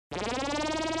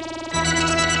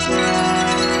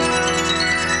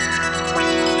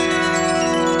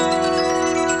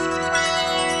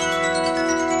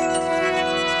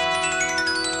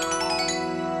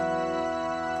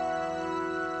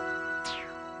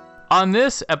On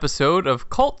this episode of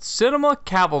Cult Cinema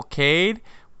Cavalcade,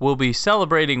 we'll be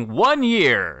celebrating 1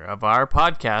 year of our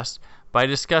podcast by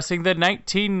discussing the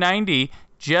 1990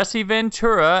 Jesse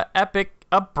Ventura epic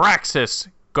Abraxas,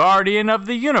 Guardian of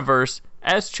the Universe,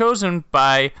 as chosen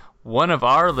by one of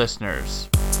our listeners.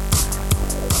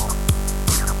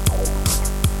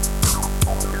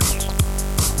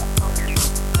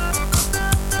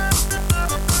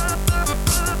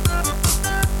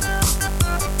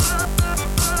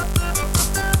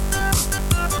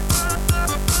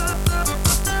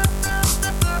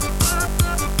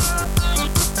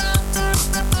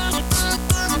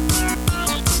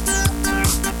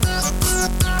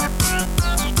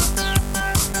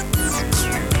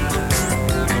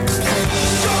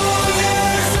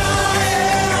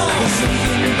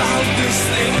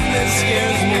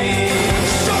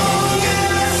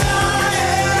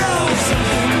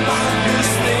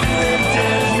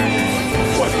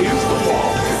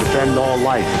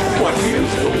 Life. What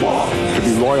is the law? To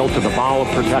be loyal to the vow of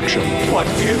protection. What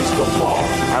is the law?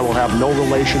 I will have no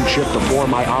relationship before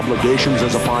my obligations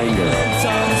as a finder.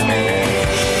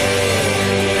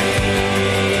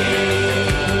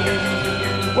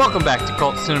 Welcome back to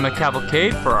Cult Cinema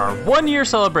Cavalcade for our 1 year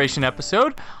celebration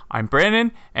episode. I'm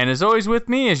Brandon, and as always with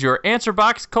me is your Answer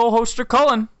Box co-hoster,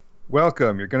 Cullen.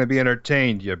 Welcome. You're going to be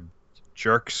entertained, you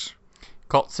jerks.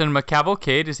 Cult Cinema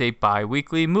Cavalcade is a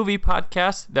bi-weekly movie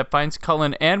podcast that finds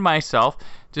Cullen and myself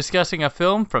discussing a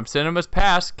film from cinema's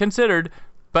past considered,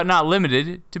 but not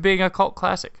limited, to being a cult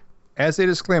classic. As a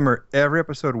disclaimer, every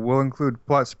episode will include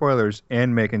plot spoilers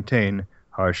and may contain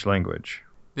harsh language.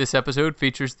 This episode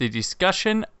features the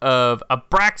discussion of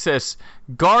Abraxas,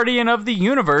 Guardian of the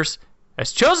Universe,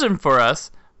 as chosen for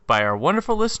us by our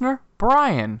wonderful listener,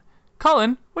 Brian.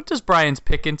 Cullen, what does Brian's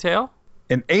pick entail?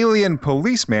 An alien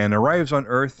policeman arrives on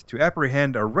Earth to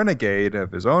apprehend a renegade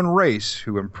of his own race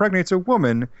who impregnates a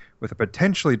woman with a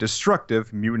potentially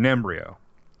destructive mutant embryo.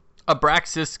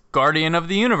 Abraxas, Guardian of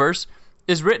the Universe,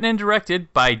 is written and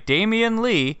directed by Damian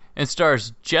Lee and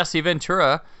stars Jesse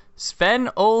Ventura, Sven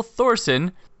O.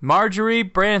 Thorson, Marjorie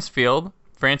Bransfield,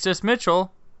 Francis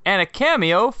Mitchell, and a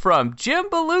cameo from Jim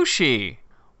Belushi.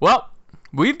 Well,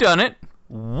 we've done it.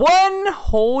 1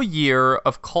 whole year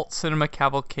of Cult Cinema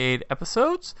Cavalcade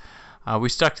episodes. We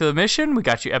stuck to the mission. We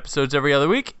got you episodes every other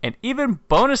week and even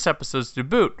bonus episodes to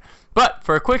boot. But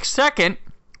for a quick second,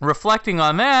 reflecting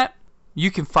on that, you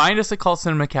can find us at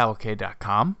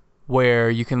cultcinemacavalcade.com where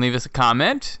you can leave us a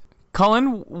comment.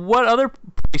 Cullen, what other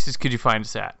places could you find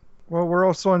us at? Well, we're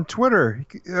also on Twitter.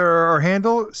 Our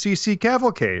handle, CC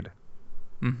Cavalcade.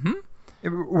 Mm-hmm.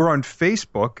 We're on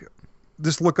Facebook.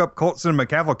 Just look up Cult Cinema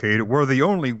Cavalcade. We're the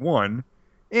only one.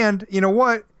 And you know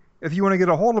what? If you want to get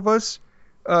a hold of us,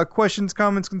 questions,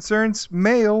 comments, concerns,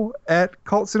 mail at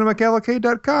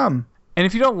cultcinemacavalcade.com. And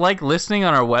if you don't like listening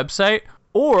on our website,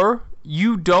 or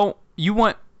you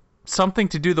want something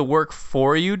to do the work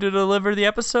for you to deliver the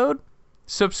episode,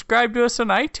 subscribe to us on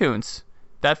iTunes.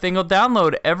 That thing will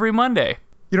download every Monday.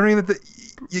 You don't even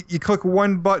you click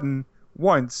one button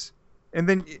once, and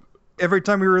then every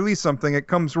time we release something, it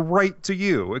comes right to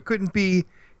you. It couldn't be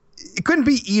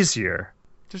easier.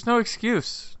 There's no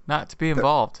excuse not to be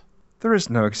involved. There is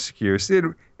no excuse.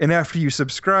 And after you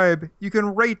subscribe, you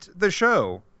can rate the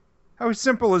show. How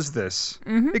simple is this?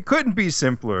 Mm-hmm. It couldn't be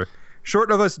simpler.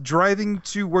 Short of us driving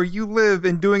to where you live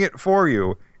and doing it for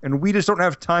you. And we just don't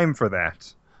have time for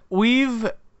that.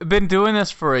 We've been doing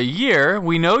this for a year.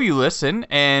 We know you listen,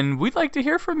 and we'd like to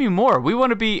hear from you more. We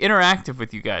want to be interactive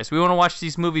with you guys. We want to watch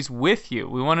these movies with you.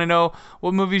 We want to know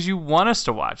what movies you want us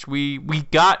to watch. We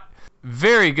got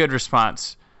very good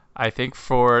response, I think,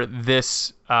 for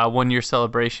this 1 year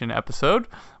celebration episode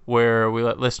where we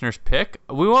let listeners pick.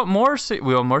 We want more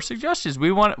suggestions.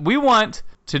 We want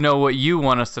to know what you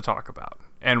want us to talk about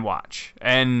and watch.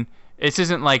 And this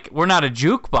isn't like we're not a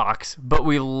jukebox, but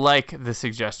we like the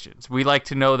suggestions. We like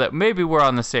to know that maybe we're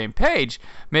on the same page.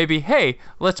 Maybe, hey,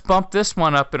 let's bump this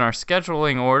one up in our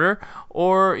scheduling order.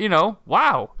 Or,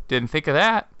 wow, didn't think of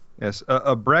that. Yes,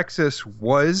 Abraxas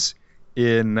was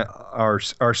in our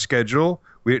schedule.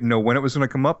 We didn't know when it was going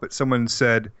to come up, but someone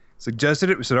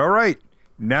suggested it. We said, all right,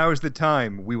 now is the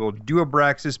time. We will do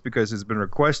Abraxas because it's been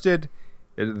requested.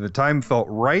 The time felt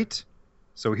right.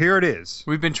 So here it is.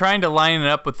 We've been trying to line it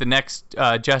up with the next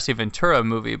Jesse Ventura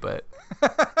movie, but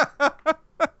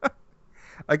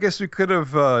I guess we could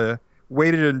have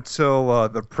waited until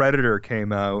The Predator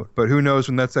came out, but who knows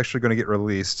when that's actually going to get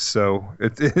released. So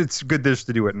it's good just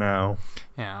to do it now.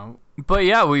 Yeah, but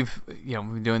yeah, we've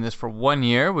been doing this for 1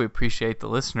 year. We appreciate the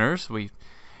listeners. We,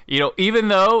 even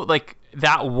though like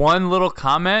that one little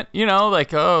comment,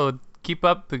 like, oh, keep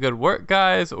up the good work,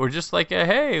 guys, or just like a,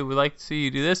 hey, we'd like to see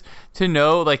you do this, to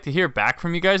know, like, to hear back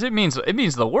from you guys, it means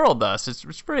the world to us.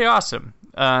 It's pretty awesome.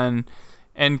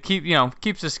 And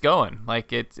keeps us going.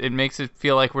 Like it makes it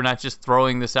feel like we're not just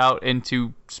throwing this out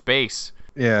into space.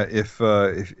 Yeah, if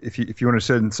you want to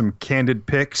send some candid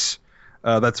pics,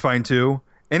 that's fine too.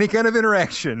 Any kind of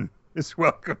interaction is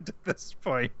welcome at this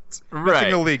point. Right.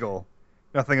 Nothing illegal.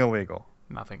 Nothing illegal.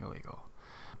 Nothing illegal.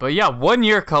 But yeah, 1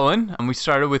 year, Cullen, and we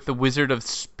started with The Wizard of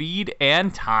Speed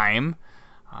and Time.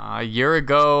 A year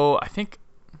ago, I think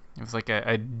it was like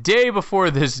a day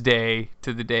before this day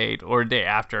to the date, or a day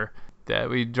after, that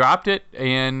we dropped it,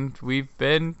 and we've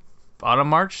been on a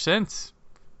march since.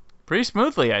 Pretty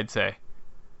smoothly, I'd say.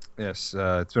 Yes,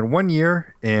 it's been 1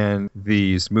 year, and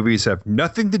these movies have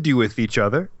nothing to do with each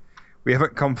other. We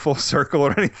haven't come full circle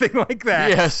or anything like that.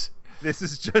 Yes. This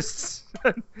is just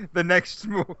the next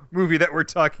movie that we're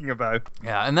talking about.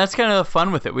 Yeah, and that's kind of the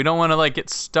fun with it. We don't want to like get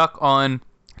stuck on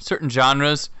certain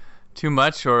genres too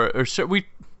much, or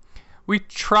we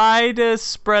try to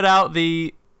spread out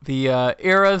the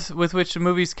eras with which the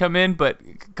movies come in. But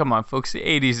come on, folks, the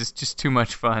 '80s is just too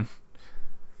much fun.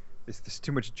 There's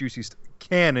too much juicy stuff.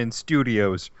 Canon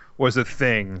Studios was a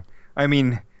thing. I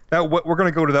mean, we're going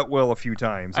to go to that well a few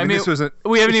times. I mean this wasn't.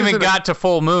 We haven't even got to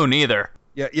Full Moon either.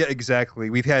 Yeah, exactly.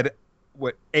 We've had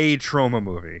a trauma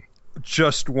movie,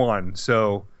 just one.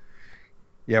 So,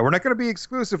 yeah, we're not going to be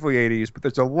exclusively '80s, but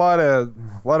there's a lot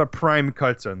of prime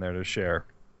cuts on there to share.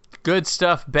 Good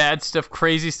stuff, bad stuff,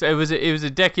 crazy stuff. It was a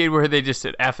decade where they just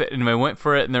said F it and they went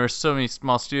for it, and there were so many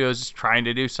small studios just trying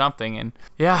to do something. And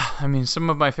yeah, I mean, some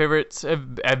of my favorites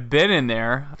have been in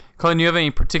there. Colin, you have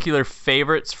any particular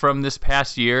favorites from this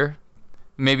past year?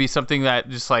 Maybe something that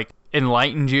just like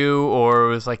enlightened you, or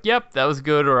was like, yep, that was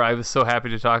good, or I was so happy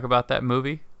to talk about that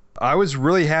movie? I was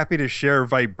really happy to share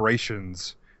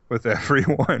Vibrations with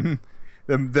everyone.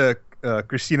 The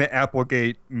Christina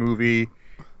Applegate movie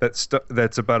that's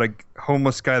about a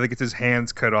homeless guy that gets his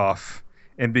hands cut off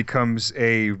and becomes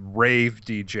a rave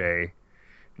DJ.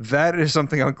 That is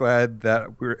something I'm glad that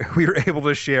we were able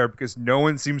to share, because no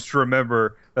one seems to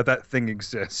remember that thing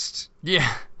exists.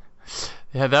 Yeah,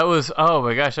 that was, oh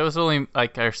my gosh, that was only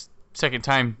like our second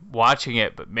time watching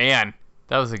it, but man,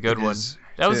 that was a good one.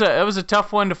 That was a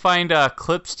tough one to find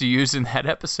clips to use in that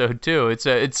episode too. It's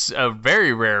a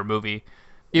very rare movie,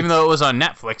 even though it was on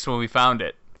Netflix when we found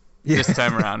it this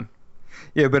time around.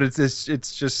 Yeah, but it's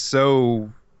just so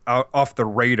off the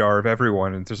radar of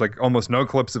everyone, and there's like almost no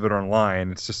clips of it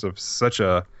online. It's just such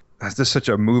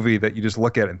a movie that you just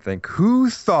look at it and think, who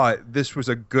thought this was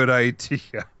a good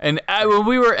idea? And when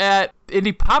we were at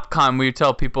Indie PopCon, we would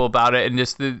tell people about it, and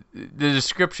just the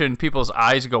description, people's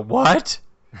eyes go, what?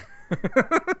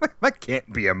 That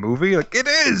can't be a movie. Like, it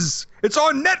is. It's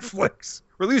on Netflix.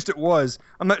 Or at least it was.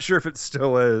 I'm not sure if it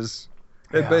still is.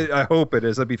 Yeah. But I hope it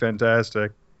is. That'd be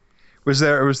fantastic. Was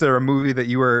there a movie that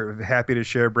you were happy to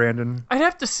share, Brandon? I'd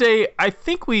have to say, I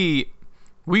think we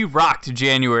rocked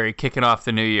January kicking off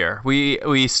the new year.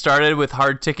 We started with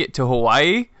Hard Ticket to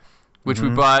Hawaii, which we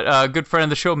brought a good friend of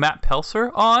the show, Matt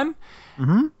Pelser, on.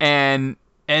 Mm-hmm. And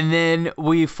then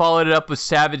we followed it up with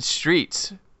Savage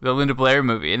Streets, the Linda Blair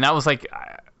movie. And that was like,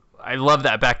 I love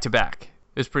that back to back.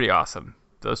 It was pretty awesome,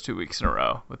 those 2 weeks in a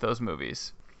row with those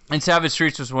movies. And Savage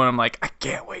Streets was one I'm like, I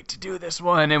can't wait to do this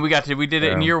one. And we did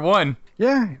it in year one.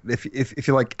 Yeah, if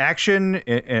you like action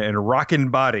and rockin'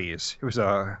 bodies, it was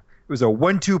a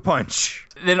 1-2 punch.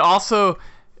 Then also,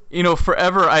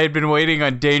 forever I had been waiting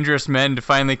on Dangerous Men to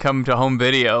finally come to home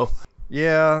video.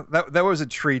 Yeah, that was a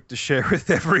treat to share with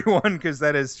everyone, because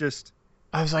that is just...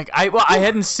 I was like, I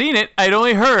hadn't seen it. I'd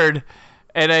only heard,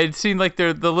 and I'd seen like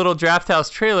the little Draft House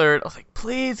trailer. And I was like,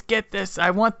 please get this. I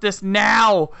want this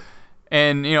now.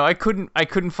 And I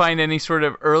couldn't find any sort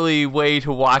of early way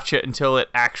to watch it until it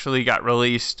actually got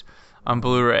released on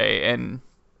Blu-ray, and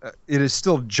it is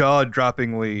still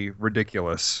jaw-droppingly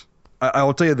ridiculous. I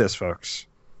will tell you this, folks.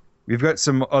 We've got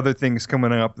some other things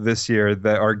coming up this year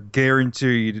that are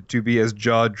guaranteed to be as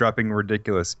jaw-dropping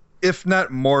ridiculous, if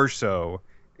not more so.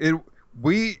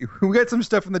 We got some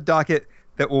stuff in the docket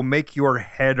that will make your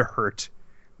head hurt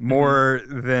more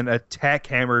than a tack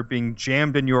hammer being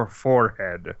jammed in your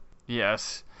forehead.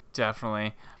 Yes,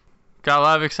 definitely. Got a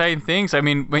lot of exciting things. I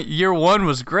mean, year one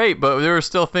was great, but there were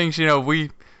still things,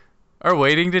 we are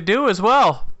waiting to do as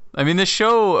well. I mean, this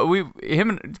show, him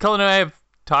and Cullen and I have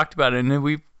talked about it, and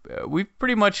we've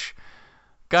pretty much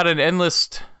got an endless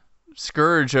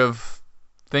scourge of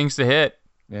things to hit.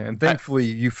 Yeah, and thankfully,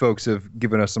 you folks have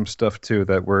given us some stuff too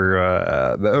that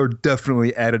are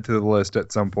definitely added to the list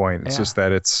at some point. It's just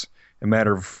that it's a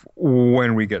matter of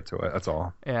when we get to it. That's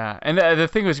all. Yeah, and the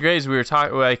thing was great is we were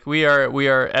talking like we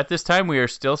are at this time we are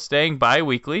still staying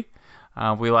bi-weekly.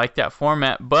 We like that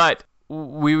format, but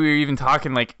we were even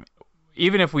talking like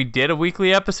even if we did a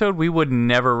weekly episode, we would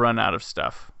never run out of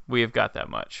stuff. We have got that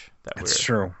much. That's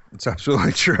true. It's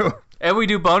absolutely true. And we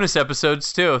do bonus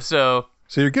episodes too. So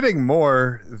you're getting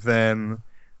more than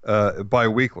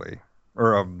bi-weekly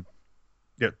or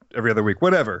every other week,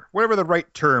 whatever the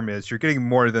right term is. You're getting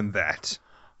more than that.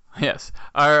 Yes,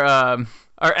 our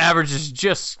average is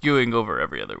just skewing over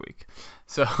every other week.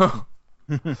 So,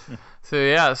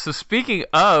 yeah. So speaking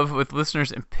of with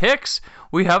listeners and picks,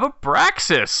 we have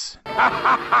Abraxas.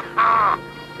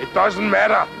 It doesn't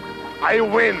matter. I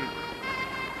win.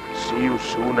 See you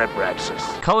soon,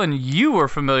 Abraxas. Cullen, you were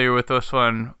familiar with this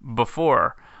one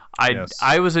before. Yes.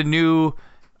 I was a noob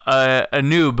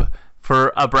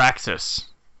for Abraxas.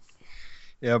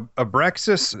 Yeah,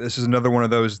 Abraxas, this is another one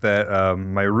of those that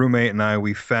my roommate and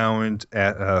we found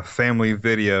at a Family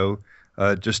Video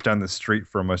just down the street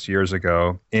from us years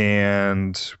ago.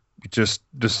 And we just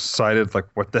decided, like,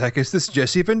 what the heck is this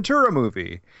Jesse Ventura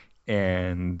movie?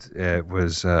 And it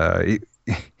was...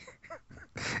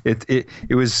 It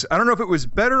was, I don't know if it was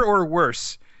better or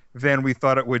worse than we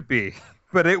thought it would be,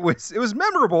 but it was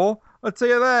memorable. I'll tell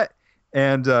you that.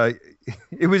 And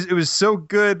it was so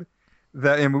good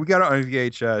that, and we got it on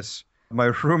VHS. My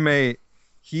roommate,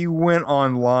 he went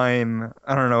online,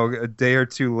 I don't know, a day or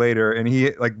two later, and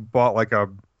he like bought like a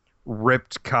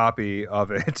ripped copy of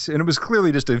it, and it was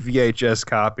clearly just a VHS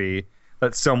copy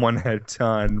that someone had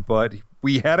done, but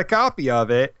we had a copy of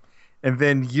it. And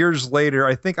then years later,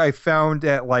 I think I found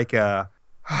at like a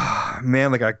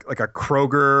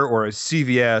Kroger or a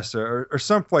CVS or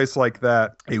someplace like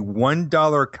that, a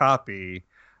 $1 copy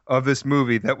of this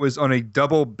movie that was on a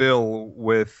double bill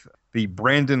with the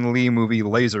Brandon Lee movie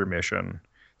Laser Mission.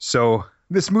 So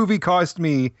this movie cost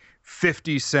me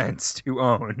 50 cents to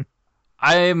own.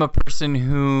 I am a person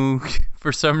who,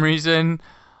 for some reason,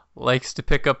 likes to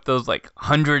pick up those like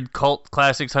 100 cult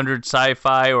classics, 100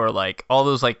 sci-fi, or like all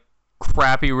those like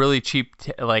crappy, really cheap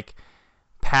like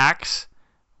packs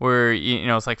where you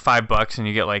know it's like $5 and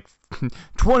you get like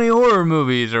 20 horror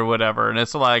movies or whatever, and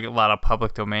it's like a lot of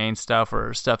public domain stuff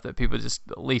or stuff that people just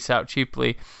lease out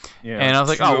cheaply. Yeah, and I was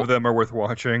like, two of them are worth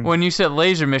watching. When you said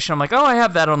Laser Mission, I'm like, oh, I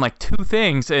have that on like 2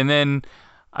 things, and then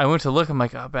I went to look. I'm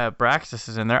like, oh, Abraxas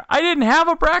is in there. I didn't have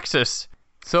Abraxas,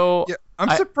 so yeah,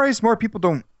 I'm surprised more people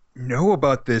don't know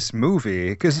about this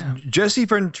movie because Jesse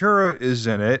Ventura is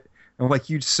in it. And like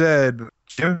you said,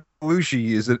 Jim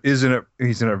Belushi is in it.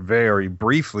 He's in it very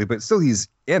briefly, but still he's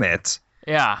in it.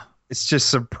 Yeah. It's just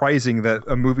surprising that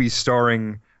a movie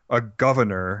starring a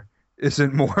governor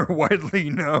isn't more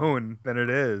widely known than it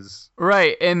is.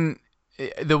 Right. And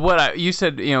you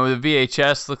said, you know, the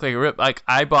VHS looked like a rip. Like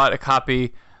I bought a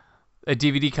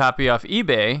DVD copy off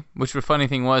eBay, which the funny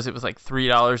thing was it was like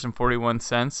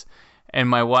 $3.41. And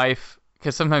my wife,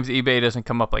 because sometimes eBay doesn't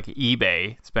come up like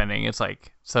eBay spending. It's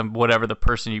like whatever the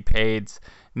person you paid's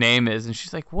name is. And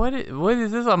she's like, what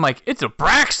is this? I'm like, it's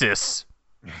Abraxas.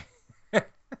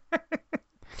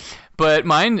 But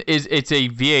mine it's a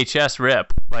VHS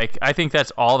rip. Like, I think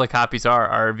that's all the copies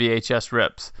are VHS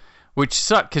rips, which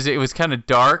sucked because it was kind of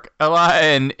dark a lot.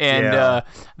 And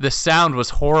the sound was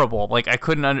horrible. Like, I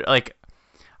couldn't, I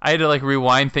had to like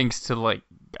rewind things to like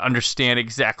understand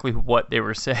exactly what they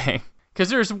were saying. Because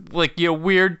there's like, you know,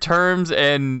 weird terms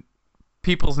and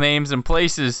people's names and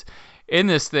places in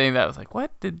this thing that was like,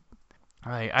 what did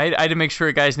I had to make sure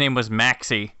a guy's name was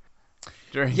Maxie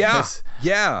during this.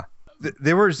 Yeah.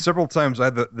 There were several times I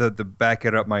had to back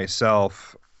it up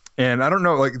myself. And I don't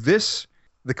know, like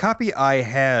the copy I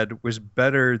had was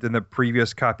better than the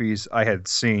previous copies I had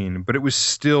seen, but it was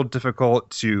still difficult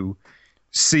to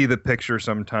see the picture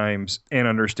sometimes and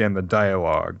understand the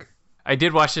dialogue. I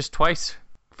did watch this twice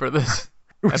for this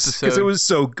episode. Because it was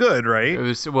so good, right? It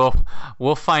was, well,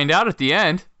 we'll find out at the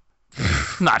end.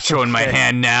 Not showing my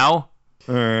hand now.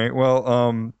 All right.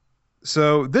 Well,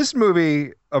 so this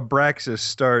movie, Abraxas,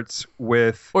 starts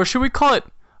with... Or should we call it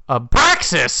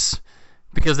Abraxas?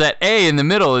 Because that A in the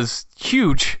middle is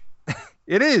huge.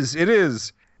 It is.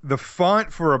 The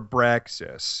font for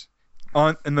Abraxas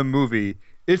in the movie,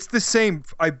 it's the same...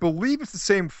 I believe it's the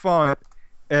same font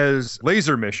as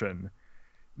Laser Mission.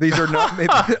 These are not made...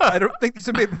 I don't think these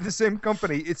are made by the same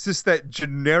company. It's just that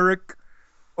generic,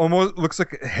 almost looks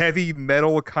like a heavy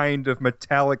metal kind of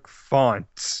metallic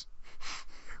font.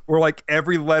 Where like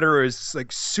every letter is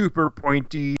like super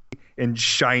pointy and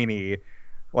shiny,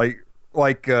 like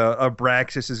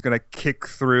Abraxas is gonna kick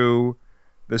through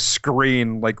the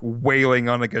screen like wailing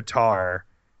on a guitar.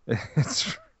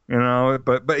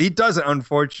 But he doesn't,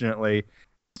 unfortunately.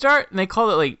 Start and they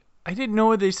called it like I didn't know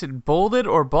whether they said bolded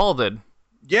or balded.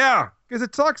 Yeah, because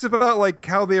it talks about like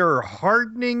how they are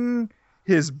hardening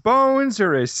his bones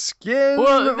or his skin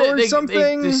or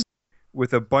something,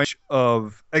 with a bunch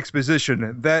of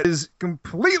exposition that is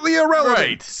completely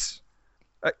irrelevant.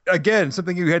 Right. Again,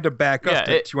 something you had to back up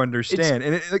to understand.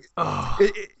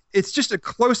 It's just a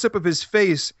close-up of his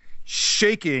face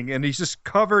shaking, and he's just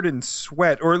covered in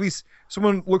sweat, or at least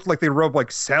someone looked like they rubbed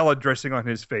like salad dressing on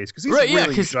his face because he's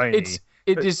really shiny.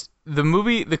 The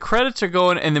movie, the credits are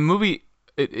going, and the movie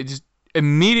it just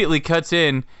immediately cuts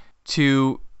in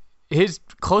to his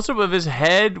close-up of his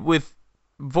head with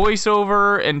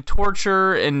voiceover and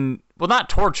torture and, well, not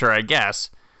torture, I guess.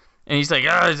 And he's like,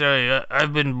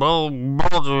 I've been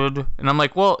balded. And I'm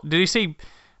like, well, did he say,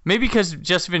 maybe because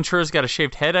Jesse Ventura's got a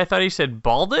shaved head, I thought he said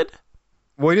balded?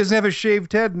 Well, he doesn't have a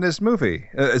shaved head in this movie.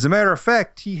 As a matter of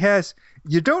fact, he has,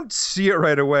 you don't see it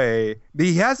right away, but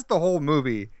he has it the whole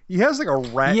movie. He has like a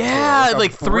rat tail. Yeah,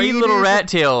 like 3 little rat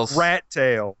tails. Rat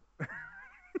tail.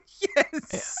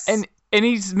 Yes. And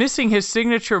he's missing his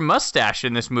signature mustache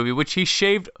in this movie, which he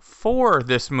shaved for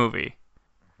this movie.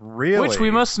 Really? Which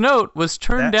we must note was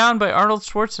turned down by Arnold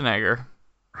Schwarzenegger.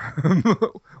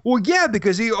 Well, yeah,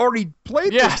 because he already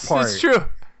played this part. Yes, it's true.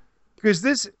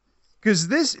 Because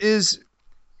this is,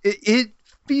 it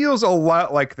feels a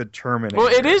lot like the Terminator. Well,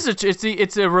 it is.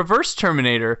 It's a reverse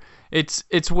Terminator.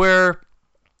 It's where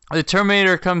the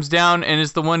Terminator comes down and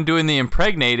is the one doing the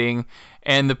impregnating,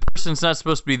 and the person's not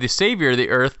supposed to be the savior of the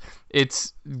Earth.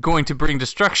 It's going to bring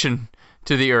destruction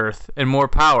to the Earth and more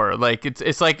power. Like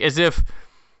it's like as if,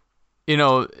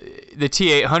 the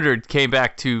T-800 came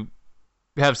back to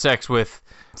have sex with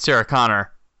Sarah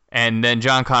Connor, and then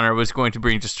John Connor was going to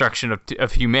bring destruction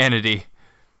of humanity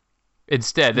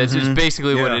instead. That's just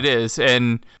basically what it is.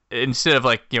 And instead of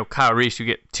like, Kyle Reese, you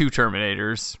get 2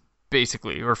 Terminators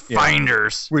basically, or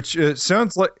finders. Which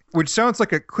sounds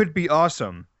like it could be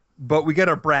awesome, but we get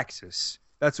Abraxas.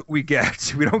 That's what we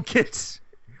get. We don't get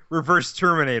Reverse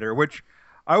Terminator, which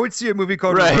I would see a movie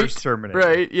called Reverse Terminator.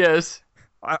 Right, yes.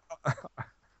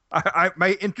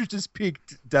 My interest is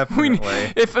piqued,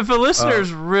 definitely. If a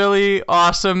listener's really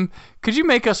awesome, could you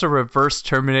make us a Reverse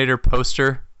Terminator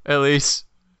poster, at least?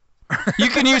 You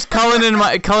can use Cullen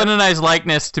and I's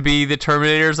likeness to be the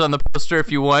Terminators on the poster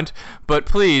if you want, but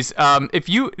please, if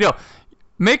you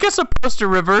make us a poster,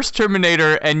 Reverse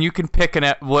Terminator, and you can pick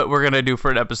what we're gonna do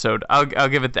for an episode. I'll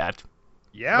give it that.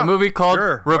 Yeah, a movie called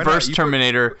Reverse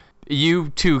Terminator. You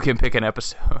too can pick an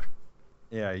episode.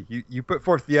 Yeah, you put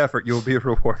forth the effort, you'll be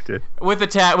rewarded with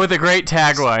a great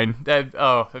tagline.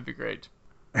 That'd be great.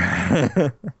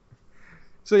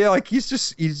 So yeah, like he's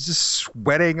just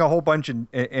sweating a whole bunch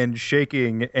and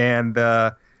shaking, and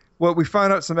we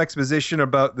found out some exposition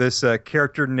about this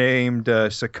character named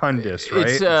Secundus, right?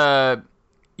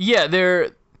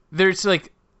 It's there's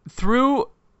like through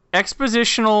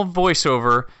expositional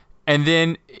voiceover, and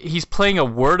then he's playing a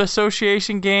word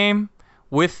association game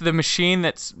with the machine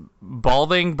that's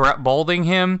balding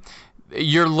him.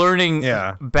 You're learning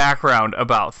background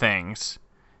about things,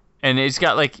 and it's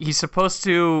got like he's a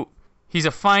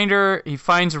finder. He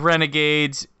finds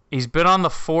renegades. He's been on the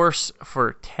force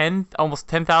for almost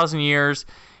 10,000 years,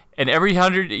 and every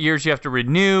 100 years you have to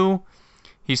renew.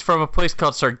 He's from a place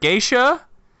called Sargatia,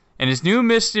 and his new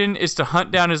mission is to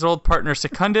hunt down his old partner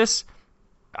Secundus.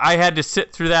 I had to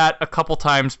sit through that a couple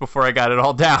times before I got it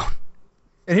all down.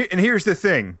 And here's the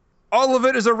thing: all of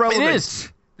it is irrelevant. It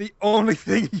is. The only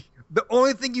thing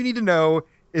you need to know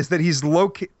is that he's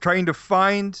trying to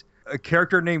find a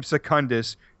character named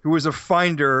Secundus, who is a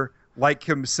finder like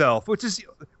himself, which is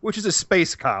a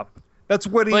space cop. That's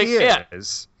what he is. Yeah.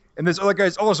 And this other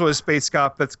guy's also a space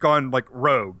cop that's gone like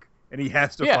rogue, and he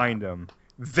has to find him.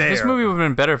 This movie would have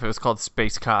been better if it was called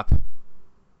Space Cop.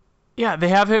 Yeah, they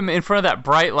have him in front of that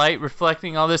bright light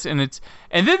reflecting all this, and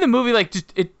then the movie like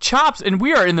it chops, and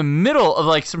we are in the middle of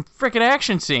like some freaking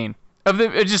action scene of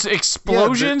just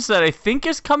explosions that I think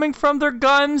is coming from their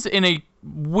guns in a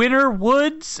winter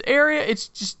woods area. It's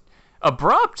just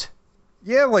abrupt.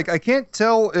 Yeah, like I can't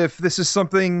tell if this is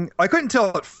something. I couldn't tell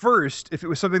at first if it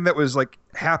was something that was like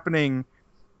happening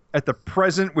at the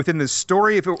present within the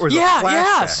story. If it was a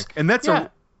flashback, and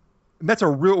that's a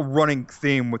real running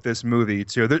theme with this movie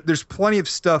too. There's plenty of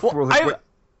stuff. Where,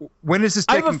 when is this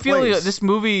taking place? I have a feeling that this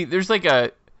movie there's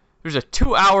a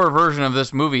 2-hour version of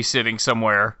this movie sitting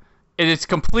somewhere, and it's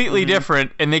completely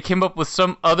different. And they came up with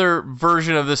some other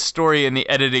version of this story in the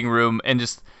editing room and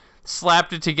just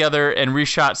slapped it together and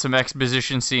reshot some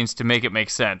exposition scenes to make it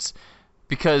make sense.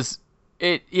 Because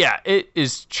it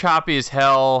is choppy as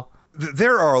hell.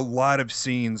 There are a lot of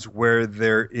scenes where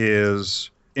there is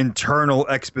internal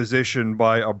exposition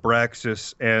by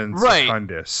Abraxas and Right.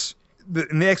 Secundus.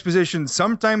 And the exposition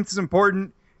sometimes is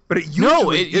important, but it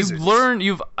usually isn't.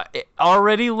 You've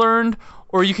already learned,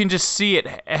 or you can just see it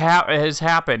has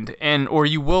happened, or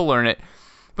you will learn it.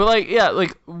 But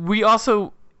like we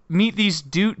also meet these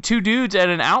two dudes at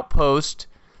an outpost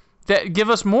that give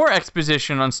us more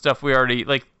exposition on stuff we already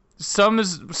like. Some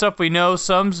is stuff we know,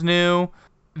 some's new.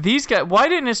 These guys, why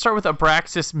didn't it start with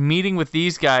Abraxas meeting with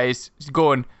these guys,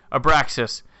 going,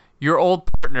 Abraxas, your old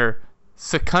partner,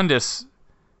 Secundus,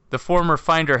 the former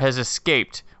finder, has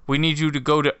escaped. We need you to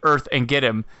go to Earth and get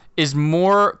him, is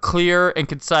more clear and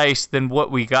concise than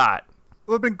what we got.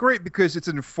 Well, it's been great because it's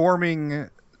informing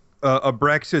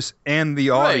Abraxas and the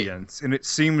audience, and it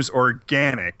seems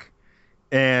organic.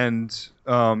 And,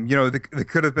 there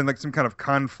could have been like some kind of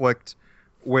conflict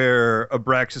where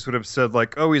Abraxas would have said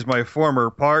like, "Oh, he's my former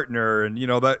partner," and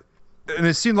and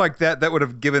it seemed like that would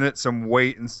have given it some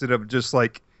weight instead of just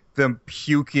like them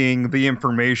puking the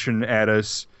information at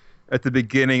us at the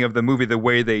beginning of the movie the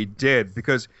way they did,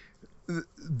 because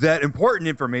that important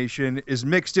information is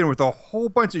mixed in with a whole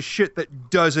bunch of shit that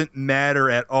doesn't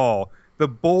matter at all. The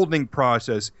bolding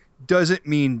process doesn't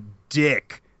mean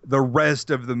dick the rest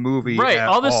of the movie, right?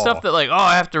 All this all. Stuff that like,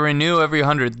 I have to renew every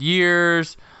 100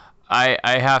 years.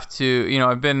 I have to,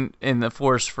 I've been in the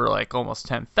force for like almost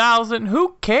 10,000.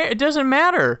 Who cares? It doesn't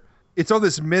matter. It's all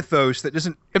this mythos that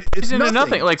doesn't. It plays into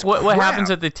nothing. Like, what crap. happens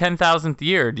at the 10,000th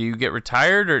year? Do you get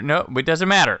retired or no? It doesn't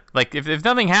matter. Like, if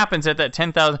nothing happens at that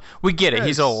 10,000, we get it. Yes.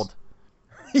 He's old.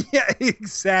 Yeah,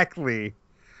 exactly.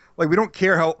 Like, we don't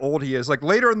care how old he is. Like,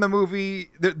 later in the movie,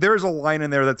 there's a line in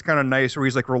there that's kind of nice where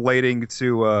he's like relating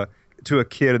to a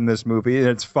kid in this movie, and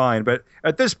it's fine. But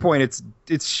at this point,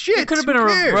 it's shit. It could have been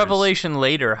a revelation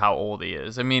later how old he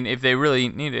is. I mean, if they really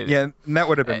needed it. Yeah, and that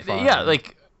would have been fine. Yeah,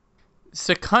 like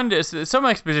Secundus, some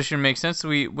exposition makes sense.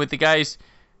 With the guys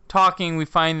talking, we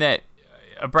find that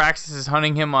Abraxas is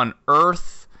hunting him on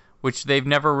Earth, which they've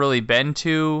never really been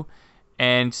to,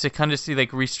 and Secundus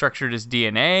restructured his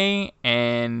DNA,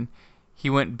 and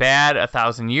he went bad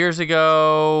 1,000 years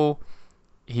ago.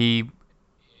 He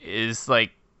is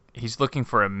he's looking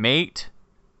for a mate,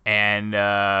 and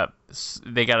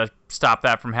they got to stop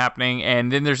that from happening.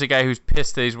 And then there's a guy who's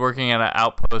pissed that he's working at an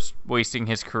outpost, wasting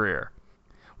his career.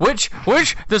 Which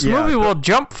this movie will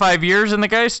jump 5 years, and the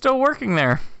guy's still working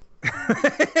there.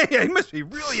 Yeah, he must be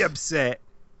really upset.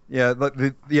 Yeah,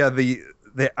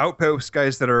 the outpost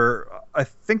guys that are, I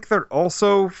think they're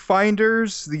also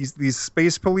finders. These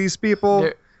space police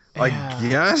people. I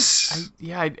guess.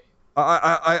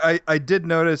 I did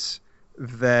notice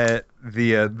that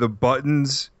the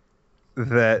buttons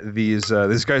that these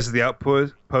guys at the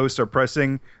outpost are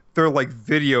pressing, they're like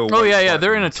video. Oh yeah, buttons.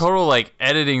 they're in a total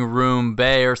editing room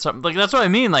bay or something. Like, that's what I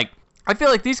mean. Like, I feel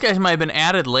like these guys might have been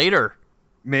added later.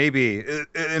 Maybe,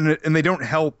 and they don't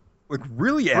help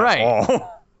really at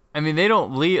all. I mean, they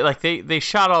don't leave. Like, they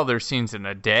shot all their scenes in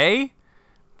a day.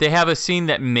 They have a scene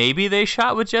that maybe they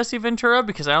shot with Jesse Ventura,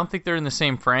 because I don't think they're in the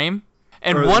same frame.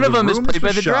 And one of them is played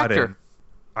by the director.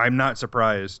 I'm not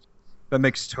surprised. That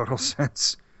makes total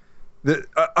sense.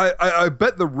 I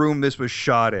bet the room this was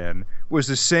shot in was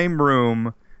the same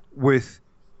room with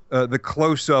the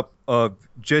close-up of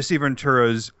Jesse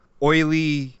Ventura's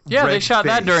oily red they shot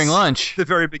that face during lunch. at the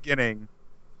very beginning.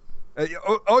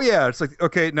 Yeah, it's like,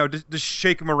 okay, no, just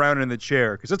shake him around in the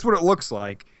chair, because that's what it looks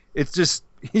like. It's just,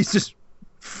 he's just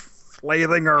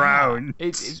flailing around.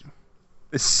 It's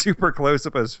super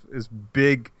close-up his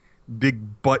big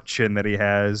butt chin that he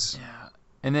has. Yeah.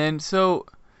 And then, so,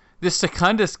 this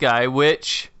Secundus guy,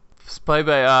 which is played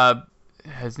by,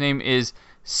 his name is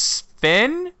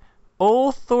Sven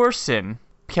O. Thorson.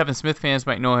 Kevin Smith fans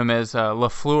might know him as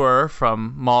LaFleur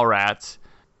from Mallrats,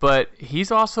 but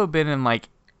he's also been in,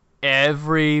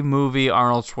 every movie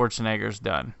Arnold Schwarzenegger's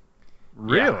done.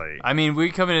 Really? Yeah. I mean, we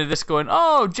come into this going,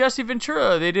 oh, Jesse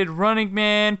Ventura. They did Running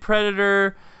Man,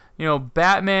 Predator,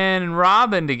 Batman and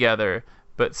Robin together.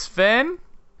 But Sven,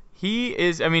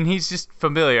 he's just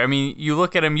familiar. I mean, you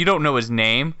look at him, you don't know his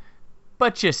name,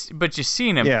 but you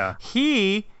seen him. Yeah.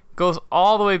 He goes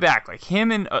all the way back. Like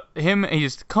him,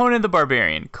 he's Conan the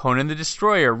Barbarian, Conan the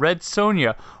Destroyer, Red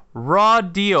Sonja, Raw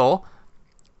Deal,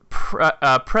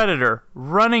 Predator,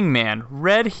 Running Man,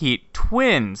 Red Heat,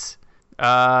 Twins,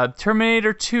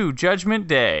 Terminator 2, Judgment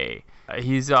Day.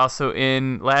 He's also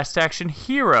in Last Action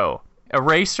Hero,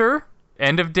 Eraser,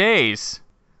 End of Days.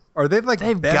 Are they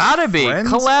They've got to be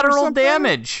Collateral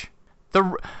Damage.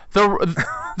 The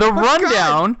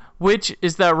Rundown, which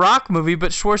is that Rock movie,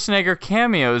 but Schwarzenegger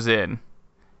cameos in.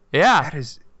 Yeah,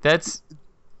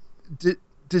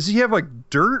 Did does he have like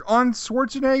dirt on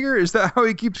Schwarzenegger? Is that how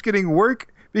he keeps getting work?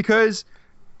 Because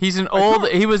he's an old.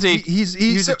 He was a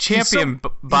champion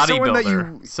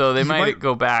bodybuilder, so they might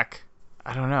go back.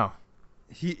 I don't know.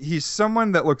 He's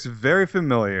someone that looks very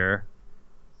familiar,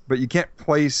 but you can't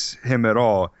place him at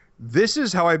all. This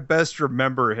is how I best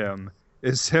remember him: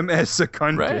 is him as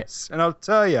Secundus, and I'll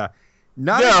tell you,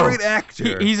 not a great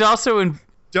actor. He's also in.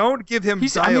 Don't give him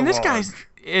dialogue. I mean, this guy's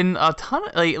in a ton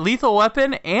of Lethal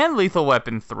Weapon and Lethal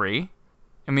Weapon 3.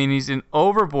 I mean, he's in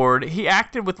Overboard. He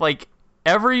acted with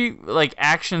every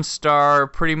action star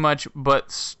pretty much, but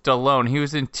Stallone. He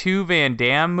was in 2 Van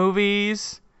Damme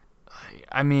movies.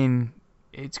 I mean,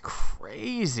 it's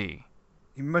crazy.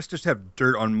 He must just have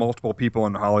dirt on multiple people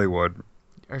in Hollywood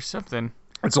or something.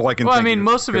 That's all I can think. I mean,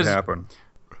 most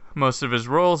of his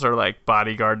roles are like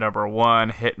bodyguard number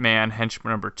 1, hitman,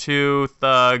 henchman number 2,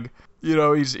 thug. You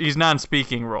know, he's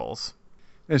non-speaking roles.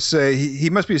 And say he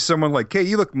must be someone like, hey,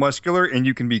 you look muscular and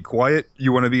you can be quiet.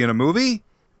 You want to be in a movie?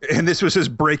 And this was his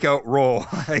breakout role,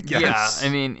 I guess. Yeah,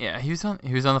 I mean, he was on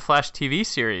the Flash TV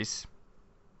series,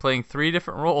 playing 3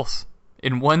 different roles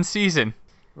in 1 season.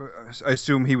 I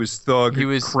assume he was thug,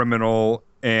 criminal,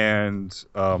 and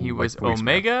he was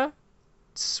Omega,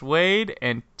 Suede,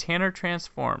 and Tanner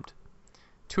Transformed.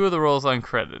 2 of the roles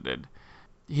uncredited.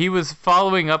 He was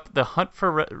following up the Hunt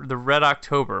for the Red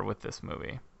October with this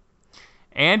movie.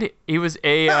 And he was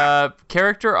a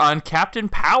character on Captain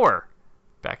Power.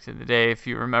 Back in the day, if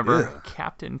you remember,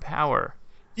 Captain Power.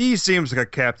 He seems like a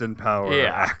Captain Power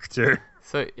actor.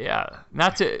 So,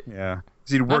 not to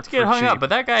get hung up, but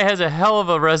that guy has a hell of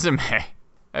a resume.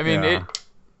 I mean,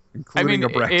 including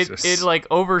Abraxas. It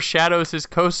overshadows his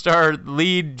co-star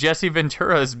lead Jesse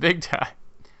Ventura's big time.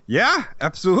 Yeah,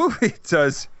 absolutely it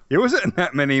does. He wasn't in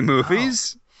that many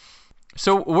movies. Oh.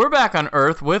 So we're back on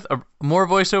Earth with more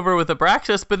voiceover with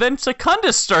Abraxas, but then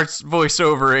Secundus starts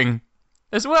voiceovering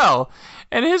as well.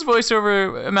 And his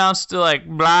voiceover amounts to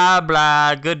blah,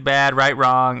 blah, good, bad, right,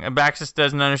 wrong. Abraxas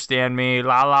doesn't understand me,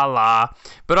 la, la, la.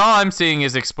 But all I'm seeing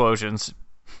is explosions.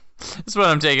 That's what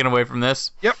I'm taking away from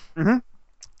this. Yep.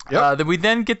 Mm-hmm. Yep. We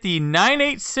then get the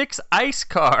 986 ICE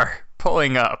car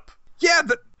pulling up. Yeah,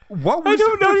 what was I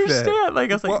don't understand. That?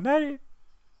 I was like, 98.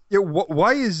 Yeah,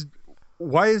 why is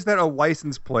that a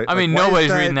license plate? I mean,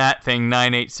 nobody's reading that thing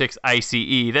 986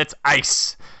 ICE. That's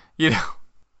ICE. You know.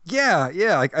 Yeah.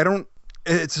 I don't.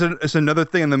 It's another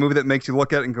thing in the movie that makes you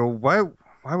look at it and go, why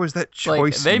was that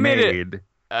choice they made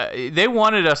it? They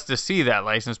wanted us to see that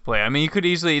license plate. I mean, you could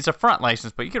easily. It's a front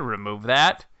license plate. You could remove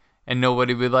that, and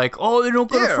nobody would be like, oh, they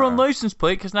don't got a front license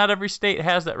plate because not every state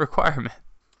has that requirement.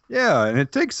 Yeah, and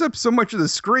it takes up so much of the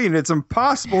screen, it's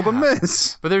impossible to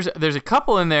miss. But there's a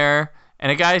couple in there,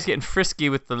 and a guy's getting frisky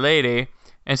with the lady,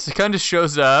 and Secundus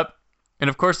shows up, and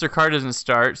of course their car doesn't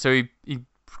start, so he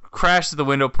crashes the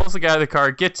window, pulls the guy out of the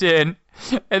car, gets in,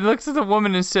 and looks at the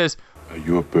woman and says, "Are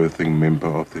you a birthing member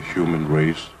of the human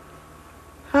race?"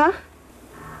 Huh?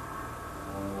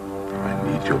 I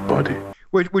need your body.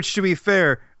 Which to be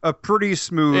fair, a pretty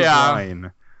smooth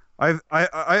line.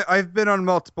 I've been on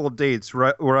multiple dates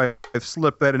where I've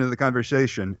slipped that into the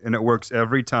conversation, and it works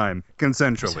every time,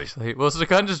 consensually. Seriously. Well,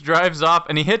 Secundus drives off,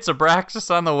 and he hits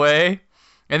Abraxas on the way,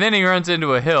 and then he runs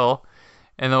into a hill,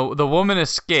 and the woman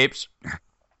escapes.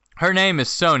 Her name is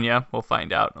Sonia. We'll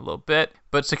find out in a little bit.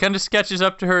 But Secundus sketches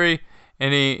up to her,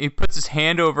 and he puts his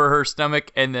hand over her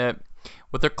stomach, and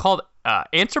what they're called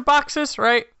answer boxes,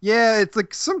 right? Yeah, it's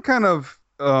like some kind of...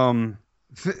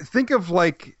 think of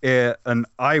an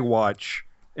iWatch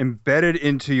embedded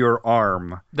into your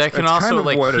arm. That can also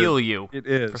heal you. It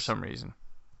is for some reason.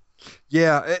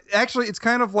 Yeah, actually, it's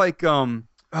kind of like you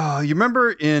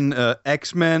remember in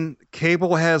X-Men,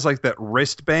 Cable has that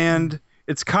wristband.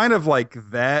 It's kind of like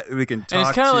that. We can talk. And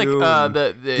it's kind of like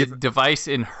the give... device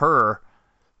in Her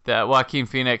that Joaquin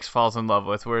Phoenix falls in love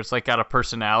with, where it's got a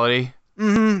personality.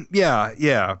 Mm-hmm.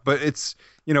 Yeah, but it's.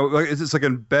 It's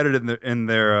embedded in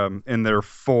their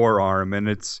forearm, and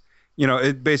it's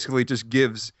it basically just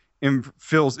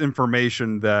fills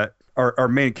information that our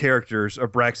main characters,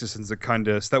 Abraxas and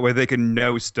Secundus, that way they can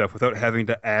know stuff without having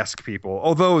to ask people.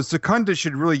 Although Secundus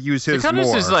should really use his Secundus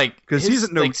more, is because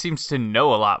he seems to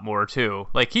know a lot more too.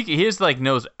 He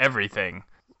knows everything.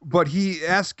 But he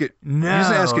asks it. No, he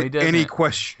doesn't ask it any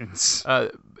questions.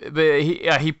 But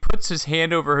he puts his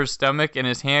hand over her stomach, and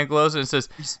his hand glows, and it says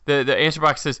the answer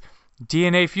box says,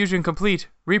 "DNA fusion complete,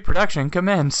 reproduction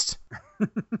commenced."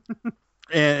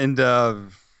 And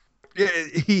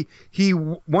he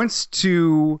wants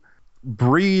to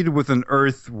breed with an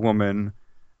Earth woman.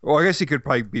 Well, I guess he could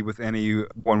probably be with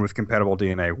anyone with compatible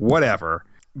DNA, whatever.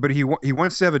 But he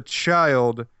wants to have a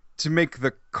child to make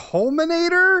the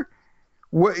culminator.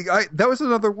 That was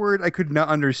another word I could not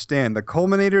understand. The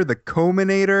culminator, the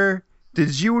culminator.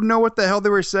 Did you know what the hell they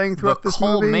were saying The throughout this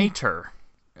movie? Colmater.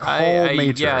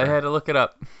 Culmater. I had to look it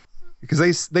up.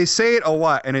 Because they say it a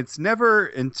lot, and it's never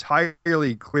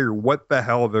entirely clear what the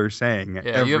hell they're saying.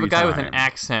 Yeah, you have a guy with an time.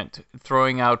 accent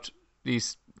throwing out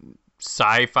these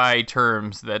sci-fi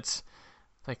terms that's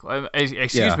like,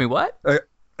 excuse me, what?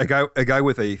 A guy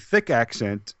with a thick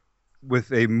accent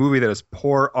with a movie that has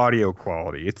poor audio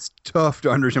quality. It's tough to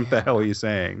understand what the hell he's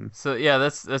saying. So yeah,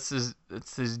 that's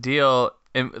his deal.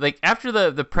 And like after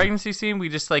the pregnancy scene, we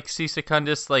just like see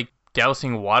Secundus like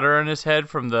dousing water on his head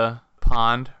from the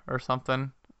pond or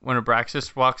something when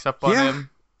Abraxas walks up on him.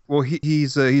 Well,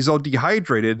 he's all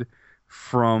dehydrated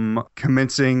from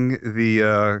commencing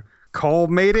the call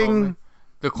mating.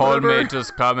 The call mate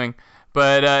is coming,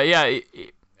 but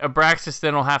Abraxas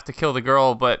then will have to kill the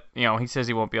girl, but he says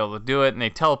he won't be able to do it, and they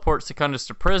teleport Secundus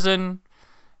to prison,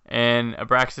 and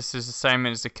Abraxas'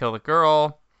 assignment is to kill the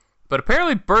girl, but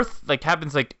apparently birth like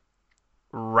happens like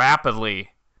rapidly.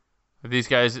 These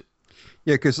guys,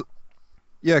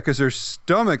 because her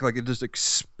stomach like it just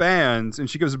expands, and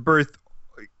she gives birth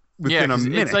within a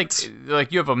minute. It's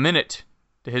like you have a minute.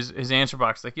 His answer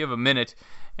box, like you have a minute,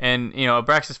 and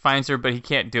Abraxas finds her, but he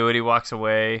can't do it. He walks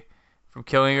away from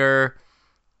killing her.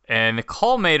 And the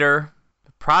Culmater,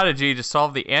 the prodigy to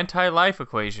solve the anti-life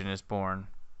equation, is born.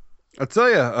 I'll tell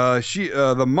you,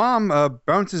 the mom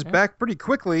bounces back pretty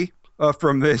quickly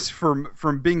from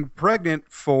being pregnant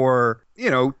for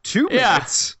 2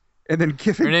 minutes and then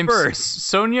giving Her name's birth.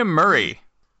 Sonia Murray.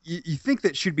 You think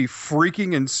that she'd be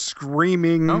freaking and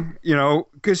screaming,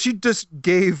 because she just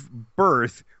gave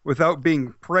birth without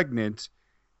being pregnant,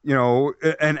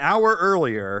 an hour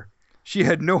earlier. She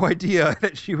had no idea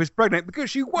that she was pregnant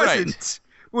because she wasn't. Right.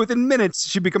 Within minutes,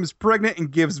 she becomes pregnant and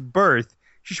gives birth.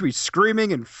 She should be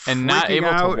screaming and freaking and not able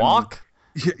out to walk.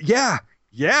 Yeah,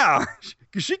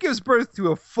 because she gives birth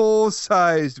to a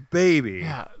full-sized baby.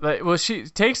 Yeah, well, she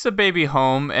takes the baby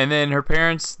home, and then her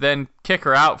parents then kick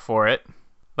her out for it.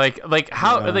 Like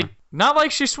how? Yeah. Like not like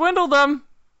she swindled them.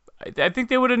 I think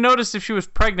they would have noticed if she was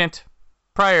pregnant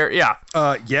prior. Yeah.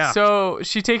 Yeah. So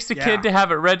she takes the kid to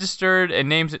have it registered and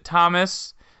names it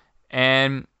Thomas,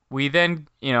 and we then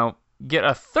get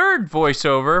a third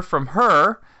voiceover from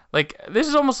her. Like this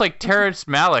is almost like Terrence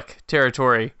Malick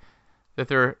territory that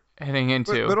they're heading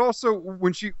into. But also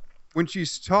when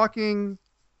she's talking,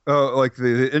 like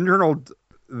the internal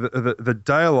the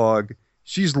dialogue.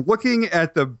 She's looking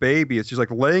at the baby. She's like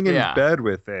laying in bed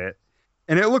with it.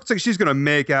 And it looks like she's going to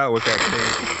make out with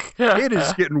that baby. It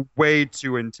is getting way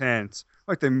too intense.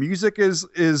 Like the music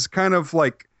is kind of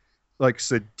like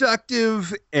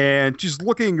seductive. And she's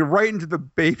looking right into the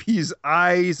baby's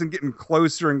eyes and getting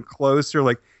closer and closer.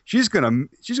 Like she's going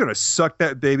to suck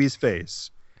that baby's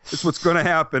face. That's what's going to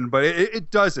happen. But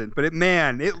it doesn't. But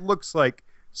it looks like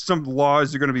some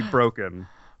laws are going to be broken.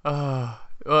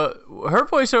 Her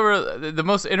voiceover, the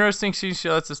most interesting scene she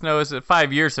lets us know is that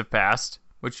 5 years have passed,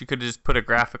 which you could just put a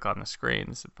graphic on the screen.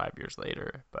 This is 5 years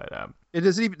later, but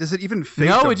does it even fade?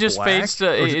 No, to it just black? fades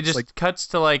to it just like, cuts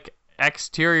to like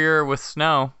exterior with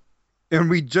snow. And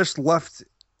we just left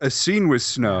a scene with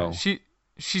snow.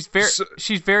 She's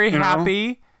very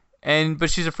happy, but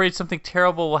she's afraid something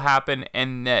terrible will happen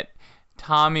and that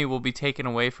Tommy will be taken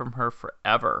away from her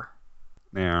forever.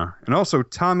 Yeah, and also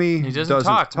Tommy doesn't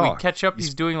talk. We catch up.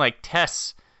 He's doing like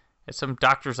tests at some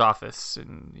doctor's office,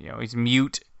 and he's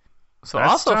mute. So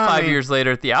That's also Tommy. 5 years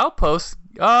later at the outpost,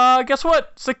 guess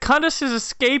what? Secundus has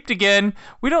escaped again.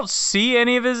 We don't see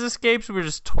any of his escapes. We're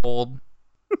just told.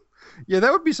 Yeah,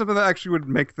 that would be something that actually would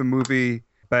make the movie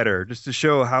better, just to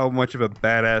show how much of a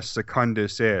badass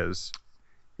Secundus is.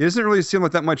 He doesn't really seem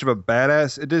like that much of a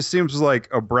badass. It just seems like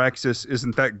Abraxas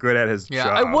isn't that good at his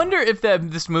job. I wonder if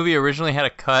this movie originally had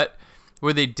a cut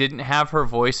where they didn't have her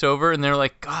voiceover, and they're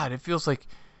like, God, it feels like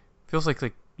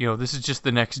this is just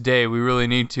the next day. We really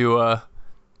need to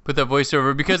put that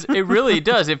voiceover because it really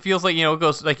does. It feels like it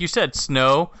goes like you said,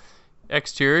 snow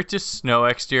exterior to snow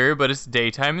exterior, but it's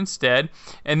daytime instead.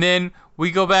 And then we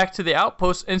go back to the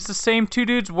outpost, and it's the same two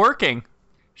dudes working.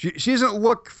 She doesn't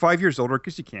look 5 years older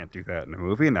because you can't do that in a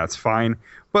movie, and that's fine.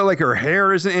 But like her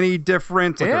hair isn't any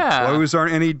different. Like her clothes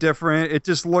aren't any different. It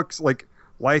just looks like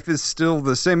life is still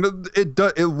the same.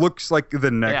 It looks like the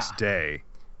next day.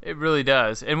 It really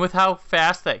does. And with how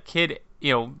fast that kid,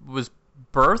 was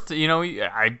birthed,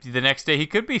 the next day he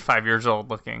could be 5 years old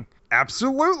looking.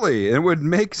 Absolutely, it would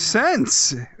make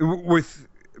sense.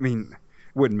 Wouldn't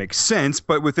make sense,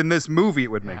 but within this movie,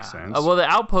 it would make sense. Well, the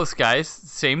outpost guys,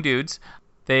 same dudes.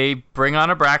 They bring on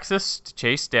Abraxas to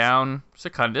chase down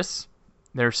Secundus.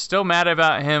 They're still mad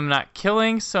about him not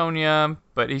killing Sonia,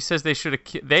 but he says they should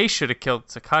have killed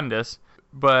Secundus.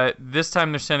 But this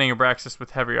time they're sending Abraxas with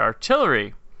heavy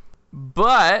artillery.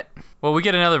 But, well, we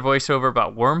get another voiceover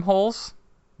about wormholes.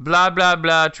 Blah, blah,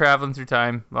 blah, traveling through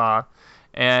time, blah.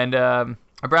 And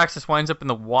Abraxas winds up in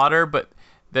the water, but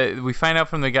we find out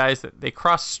from the guys that they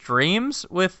cross streams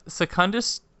with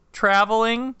Secundus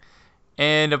traveling,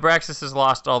 and Abraxas has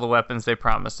lost all the weapons they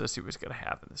promised us he was going to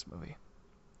have in this movie.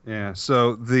 Yeah,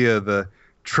 so the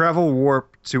travel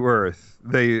warp to Earth,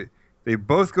 they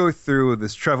both go through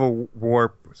this travel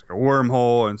warp, it's like a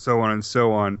wormhole, and so on and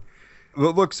so on. It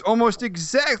looks almost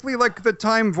exactly like the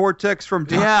time vortex from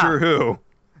Doctor Who.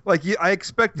 Like, I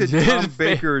expected Tom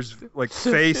Baker's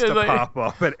face to pop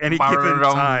up at any given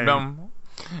time.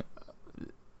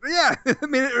 Yeah, I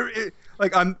mean,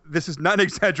 this is not an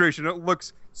exaggeration. It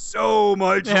looks so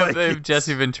much like they have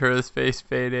Jesse Ventura's face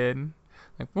fade in.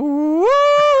 Like, woo!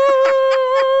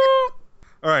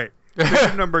 All right,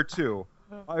 mission number 2.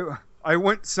 I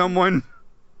want someone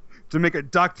to make a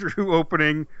Doctor Who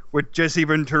opening with Jesse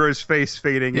Ventura's face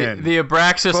fading in. The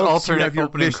Abraxas Folks, alternate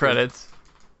opening credits.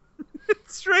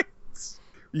 That's right.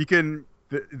 You can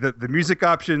the music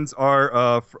options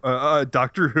are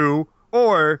Doctor Who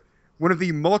or one of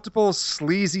the multiple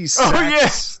sleazy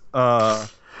sax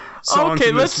songs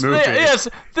in this movie. Yes,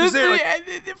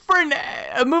 for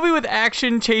a movie with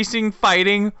action, chasing,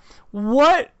 fighting,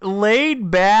 what laid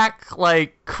back,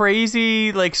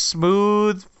 crazy,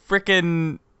 smooth,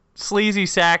 frickin' sleazy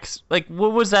sax?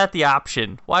 What was that the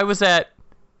option? Why was that?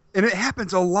 And it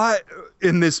happens a lot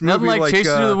in this movie. Nothing like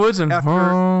chasing through the woods and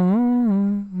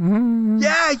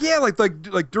yeah,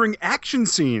 like during action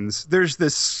scenes, there's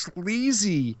this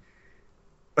sleazy,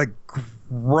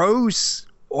 gross,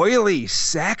 oily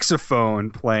saxophone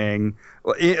playing.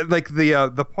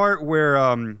 The part where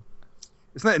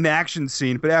it's not an action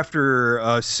scene, but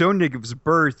after Sonia gives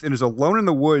birth and is alone in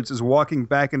the woods, is walking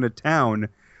back into town.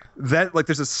 That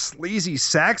there's a sleazy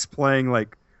sax playing.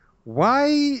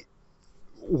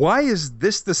 Why is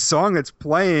this the song that's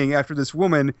playing after this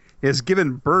woman has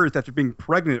given birth after being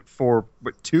pregnant for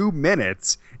 2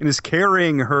 minutes and is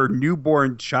carrying her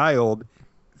newborn child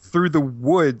through the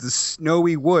woods, the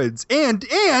snowy woods,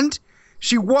 and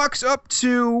she walks up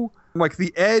to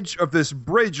the edge of this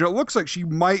bridge and it looks like she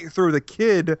might throw the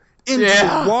kid into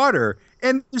the water,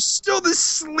 and there's still this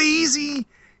sleazy,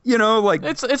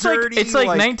 it's dirty, it's like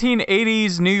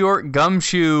 1980s New York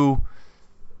gumshoe,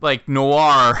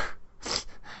 noir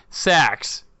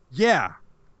sax. Yeah,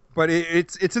 but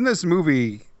it's in this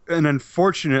movie an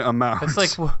unfortunate amount. It's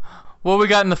like what we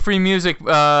got in the free music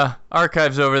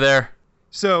archives over there.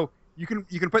 So you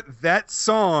can put that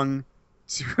song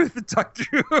to the Doctor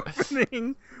Who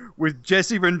opening with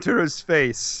Jesse Ventura's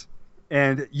face,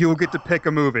 and you'll get to pick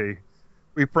a movie.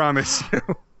 We promise you.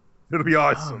 It'll be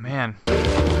awesome. Oh man.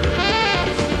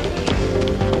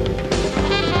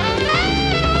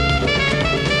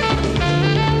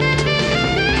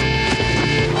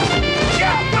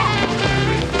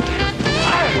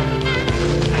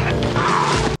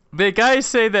 The guys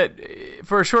say that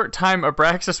for a short time,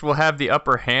 Abraxas will have the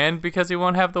upper hand because he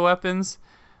won't have the weapons.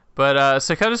 But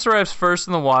Secundus arrives first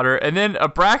in the water, and then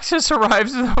Abraxas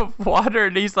arrives in the water,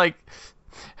 and he's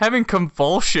having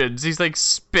convulsions. He's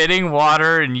spitting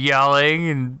water and yelling,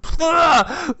 and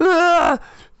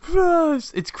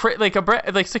it's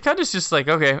crazy. Secundus just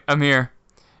okay, I'm here,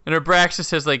 and Abraxas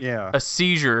has a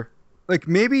seizure.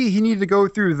 Maybe he needed to go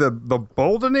through the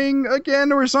boldening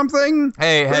again or something.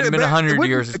 Hey, it hadn't been 100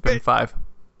 years. It's been 5.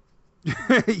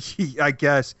 I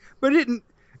guess, but it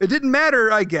didn't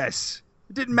matter. I guess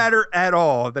it didn't matter at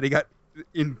all that he got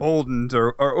emboldened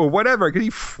or whatever, because he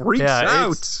freaks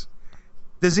out.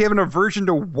 Does he have an aversion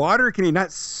to water? Can he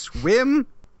not swim?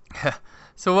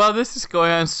 So while this is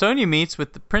going on, Sonia meets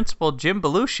with the principal, Jim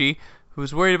Belushi,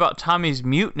 who's worried about Tommy's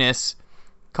muteness,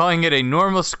 calling it a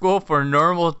normal school for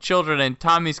normal children, and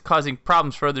Tommy's causing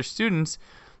problems for other students.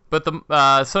 But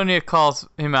Sonia calls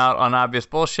him out on obvious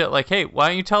bullshit, hey, why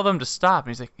don't you tell them to stop?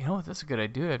 And he's like, you know what, that's a good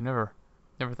idea. I've never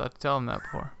thought to tell him that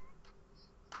before.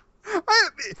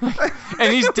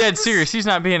 And he's dead serious. He's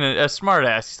not being a smart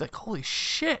ass. He's like, holy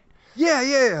shit.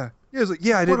 Yeah. He was like,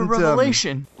 I didn't. What a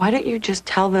revelation. Why don't you just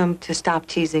tell them to stop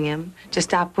teasing him, to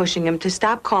stop pushing him, to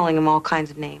stop calling him all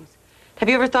kinds of names? Have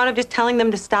you ever thought of just telling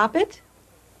them to stop it?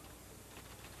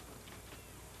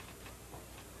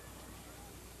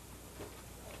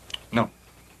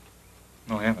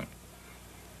 No, I haven't.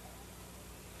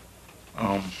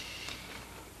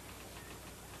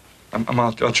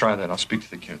 I'll try that. I'll speak to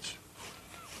the kids.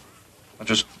 I'll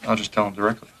just tell them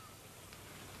directly.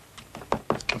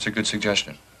 That's a good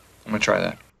suggestion. I'm gonna try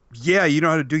that. yeah, you know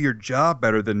how to do your job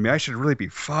better than me. I should really be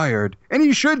fired. And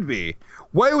he should be.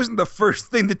 Why wasn't the first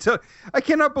thing to tell? I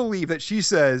cannot believe that she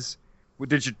says, well,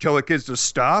 did you tell the kids to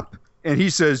stop? And he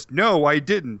says, no, I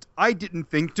didn't. I didn't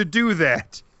think to do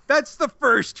that. That's the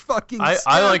first fucking step.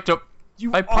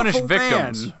 I punish awful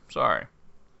victims. man. Sorry.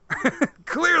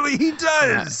 Clearly he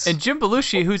does. And Jim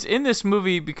Belushi, who's in this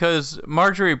movie because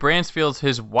Marjorie Bransfield's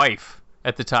his wife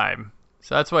at the time.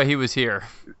 So that's why he was here.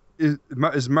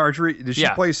 Is Marjorie, did she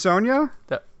play Sonia?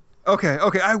 Okay.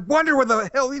 I wonder where the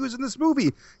hell he was in this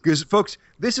movie. Because, folks,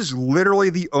 this is literally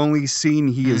the only scene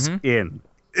he is in.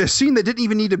 A scene that didn't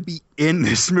even need to be in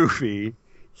this movie.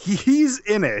 He's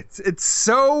in it. It's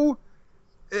so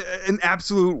an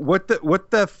absolute what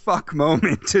the fuck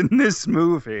moment in this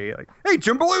movie. Like, hey,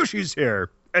 Jim Belushi's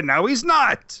here, and now he's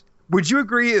not. Would you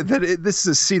agree that this is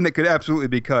a scene that could absolutely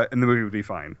be cut and the movie would be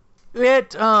fine?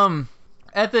 At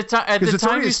the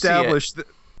time you established see it,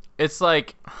 it's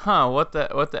like, what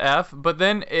the f? But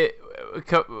then it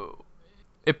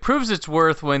proves its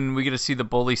worth when we get to see the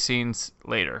bully scenes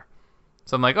later.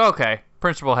 So I'm like, okay,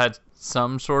 principal had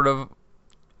some sort of,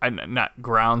 not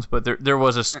grounds, but there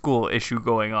was a school issue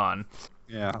going on.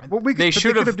 Yeah. Well, they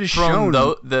should have thrown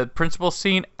the principal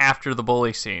scene after the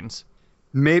bully scenes.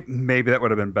 Maybe that would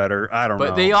have been better. I don't know.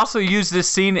 But they also used this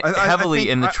scene heavily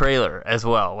in the trailer as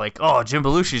well. Like, oh, Jim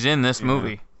Belushi's in this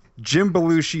movie. Jim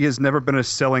Belushi has never been a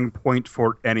selling point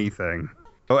for anything.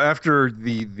 So after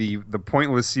the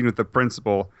pointless scene with the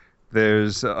principal,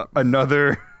 there's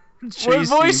another with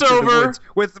voiceover.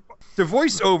 With the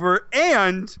voiceover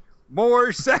and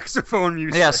more saxophone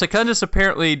music. Yeah, Secundus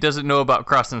apparently doesn't know about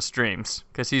crossing streams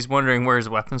because he's wondering where his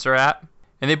weapons are at.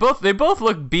 And they both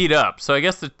look beat up, so I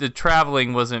guess the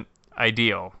traveling wasn't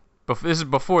ideal. But this is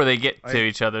before they get to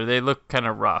each other. They look kind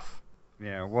of rough.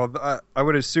 Yeah, well, I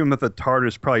would assume that the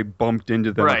TARDIS probably bumped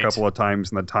into them a couple of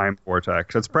times in the time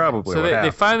vortex. That's probably what happened. So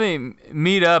they finally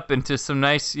meet up into some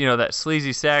nice, that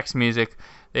sleazy sax music.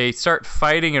 They start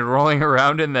fighting and rolling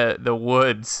around in the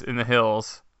woods in the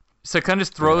hills. Secundus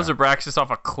throws Abraxas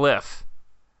off a cliff.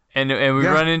 And we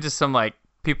run into some,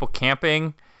 people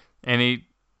camping, and he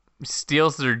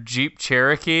steals their Jeep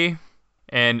Cherokee,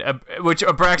 and which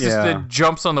Abraxas then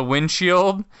jumps on the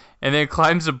windshield and then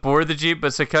climbs aboard the Jeep,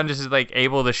 but Secundus is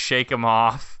able to shake him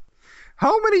off.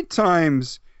 How many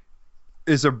times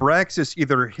is Abraxas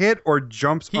either hit or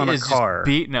jumps on a car?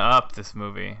 He is beaten up this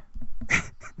movie.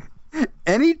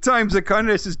 Anytime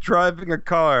Secundus is driving a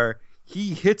car,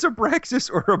 he hits Abraxas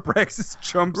or Abraxas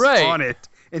jumps on it,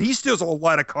 and he steals a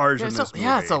lot of cars in this movie.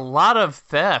 Yeah, it's a lot of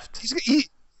theft.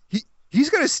 He's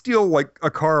going to steal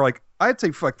a car I'd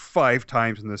say 5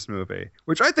 times in this movie,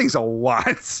 which I think is a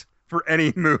lot for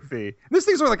any movie. And this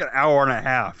thing's only an hour and a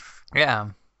half. Yeah.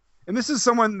 And this is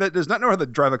someone that does not know how to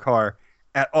drive a car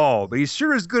at all, but he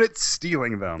sure is good at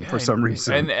stealing them for some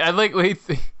reason. And I like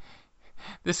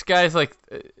this guy's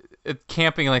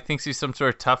camping, thinks he's some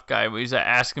sort of tough guy, but he's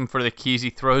asking for the keys.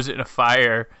 He throws it in a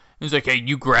fire. He's like, hey,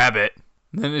 you grab it.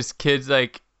 And then his kid's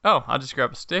like, oh, I'll just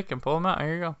grab a stick and pull him out.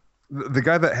 Here you go. The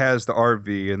guy that has the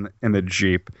RV and the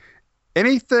Jeep,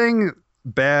 anything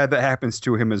bad that happens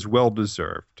to him is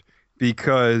well-deserved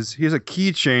because he has a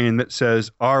keychain that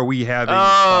says, are we having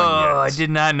fun yet? Oh, I did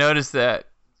not notice that.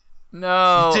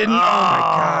 No. You didn't? Oh, my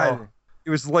God. It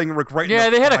was laying right in the fire. Yeah,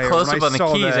 they had a close-up on the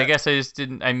keys. I guess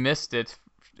I missed it,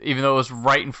 even though it was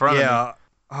right in front of me. Yeah.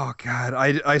 Oh, God.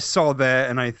 I saw that,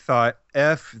 and I thought,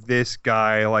 F this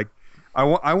guy.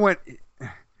 I went...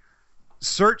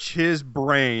 search his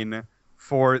brain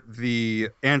for the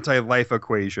anti-life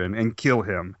equation and kill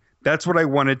him. That's what I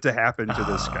wanted to happen to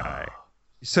this guy.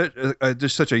 He's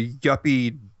just such a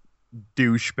yuppie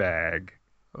douchebag.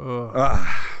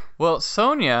 Well,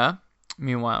 Sonia,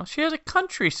 meanwhile, she has a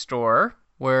country store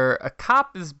where a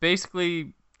cop is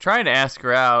basically trying to ask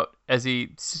her out as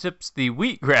he sips the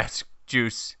wheatgrass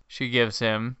juice she gives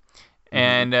him.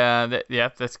 And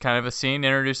that's kind of a scene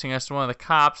introducing us to one of the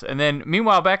cops. And then,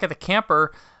 meanwhile, back at the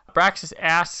camper, Abraxas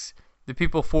asks the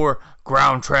people for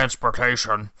ground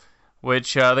transportation,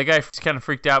 which the guy's kind of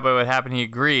freaked out by what happened. He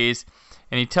agrees,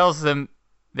 and he tells them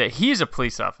that he's a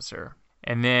police officer.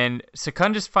 And then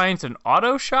Secundus finds an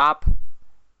auto shop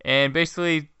and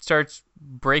basically starts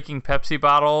breaking Pepsi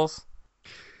bottles.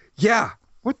 Yeah.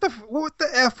 What the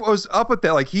F was up with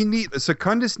that?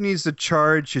 Secundus needs to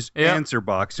charge his answer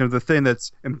box, the thing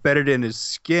that's embedded in his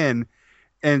skin.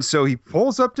 And so he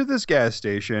pulls up to this gas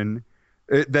station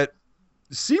that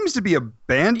seems to be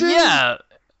abandoned. Yeah.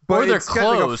 But or they're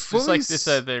closed. Just like they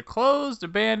said, they're closed,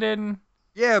 abandoned.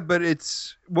 Yeah, but I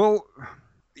don't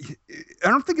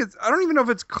even know if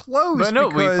it's closed. But no,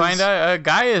 we find out a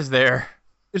guy is there.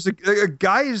 there's a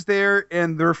guy is there,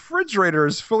 and the refrigerator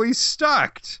is fully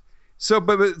stocked. So,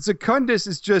 but Secundus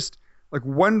is just like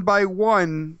one by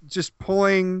one, just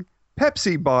pulling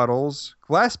Pepsi bottles,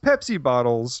 glass Pepsi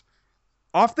bottles,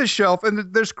 off the shelf,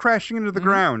 and there's crashing into the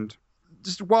ground.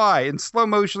 Just why? In slow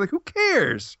motion, like, who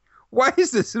cares? Why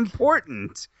is this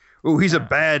important? Oh, he's a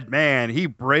bad man. He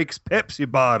breaks Pepsi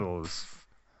bottles.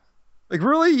 Like,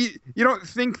 really? You don't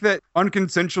think that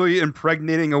unconsensually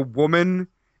impregnating a woman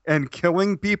and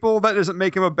killing people, that doesn't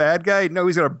make him a bad guy? No,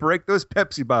 he's going to break those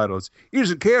Pepsi bottles. He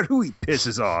doesn't care who he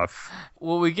pisses off.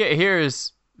 What we get here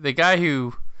is the guy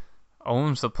who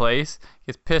owns the place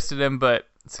gets pissed at him, but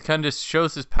Secundus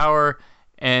shows his power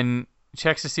and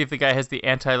checks to see if the guy has the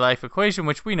anti-life equation,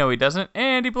 which we know he doesn't,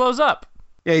 and he blows up.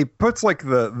 Yeah, he puts like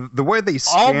the way they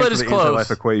scan for the anti-life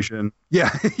equation.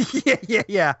 Yeah,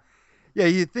 yeah. Yeah,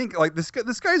 you think like this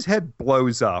guy's head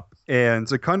blows up, and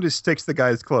Secundus takes the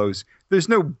guy's clothes. There's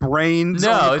no brains.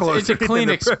 No, on the clothes. it's a clean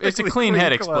it's a clean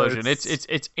head clothes. explosion.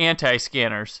 It's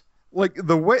anti-scanners. Like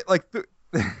the way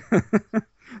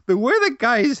the way the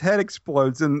guy's head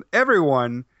explodes, and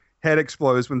everyone head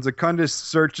explodes when Secundus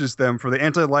searches them for the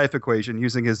anti-life equation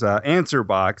using his answer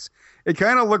box. It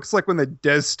kind of looks like when the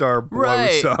Death Star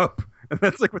blows up. And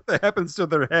that's like what happens to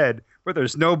their head, but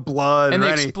there's no blood and or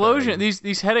the anything. Explosion,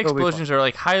 these head explosions are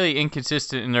like highly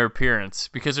inconsistent in their appearance,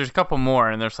 because there's a couple more,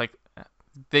 and there's like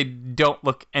they don't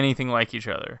look anything like each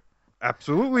other.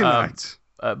 Absolutely not.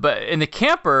 But in the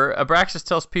camper, Abraxas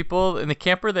tells people in the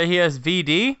camper that he has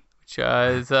VD, which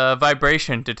is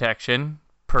vibration detection.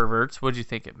 Perverts. What do you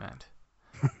think it meant?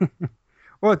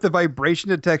 Well, the vibration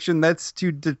detection, that's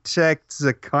to detect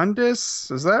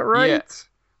Secundus. Is that right? Yeah.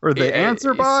 Or the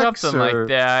answer box? Something like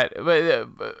that.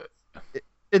 But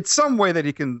it's some way that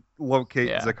he can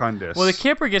locate Secundus. Well, the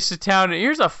camper gets to town, and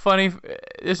here's a funny...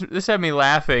 This had me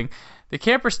laughing. The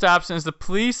camper stops, and as the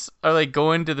police are like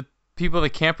going to the people in the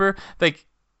camper, like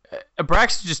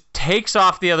Abraxas just takes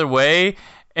off the other way,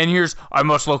 and here's, I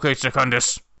must locate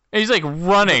Secundus. And he's like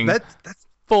running that's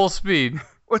full speed.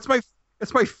 That's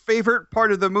my favorite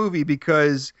part of the movie,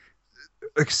 because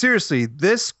like, seriously,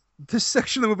 this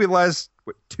section of the movie lasts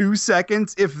 2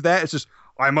 seconds, if that. It's just,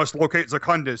 I must locate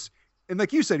Secundus, and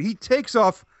like you said, he takes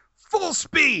off full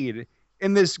speed,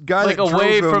 and this guy like that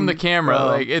away drove from him, the camera,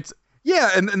 like it's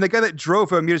and the guy that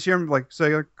drove him, you just hear him like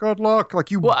say, "Good luck,"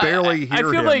 like you barely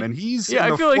hear him, like, and he's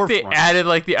I feel forefront. like they added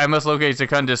like the I must locate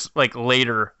Secundus like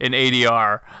later in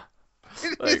ADR.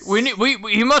 Like,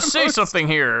 he must say something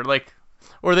here, like,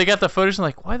 or they got the footage and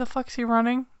like, why the fuck is he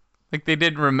running? Like they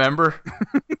didn't remember.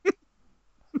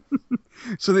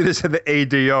 So they just had the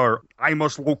ADR. I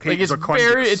must locate like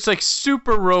Secundus. It's like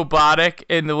super robotic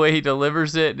in the way he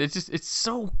delivers it. It's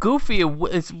so goofy.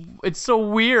 It's so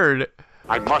weird.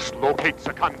 I must locate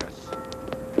Secundus.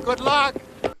 Good luck.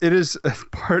 It is a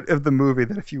part of the movie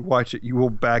that if you watch it, you will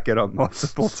back it up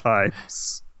multiple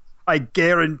times. I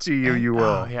guarantee you will.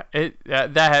 Oh, yeah,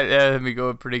 that had me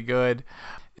going pretty good.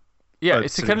 Yeah,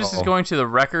 Secundus is going to the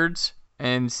records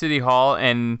and City Hall,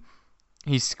 and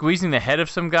he's squeezing the head of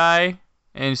some guy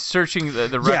and searching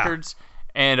the records.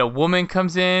 And a woman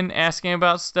comes in asking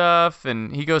about stuff,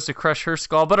 and he goes to crush her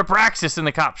skull, but Abraxas and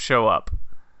the cops show up.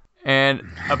 And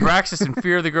Abraxas, in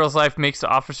fear of the girl's life, makes the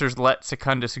officers let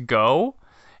Secundus go.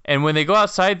 And when they go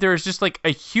outside, there's just like a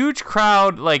huge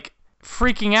crowd, like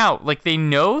freaking out, like they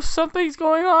know something's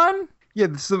going on. Yeah,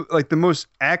 this is like the most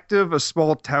active a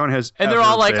small town has and ever they're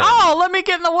all like, been. "Oh, let me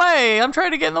get in the way. I'm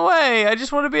trying to get in the way. I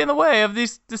just want to be in the way of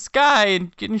this guy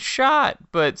and getting shot."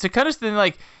 But Secundus then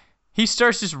like he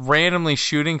starts just randomly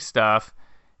shooting stuff,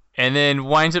 and then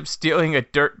winds up stealing a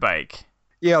dirt bike.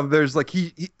 Yeah, there's like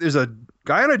there's a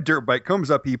guy on a dirt bike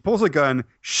comes up, he pulls a gun,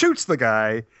 shoots the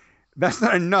guy. That's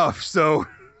not enough, so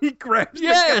he grabs the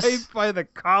guy by the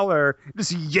collar,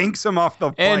 just yanks him off the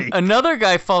bike. And another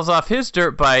guy falls off his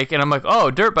dirt bike, and I'm like,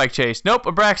 oh, dirt bike chase. Nope,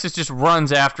 Abraxas just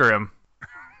runs after him.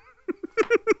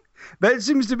 That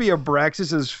seems to be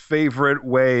Abraxas' favorite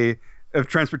way of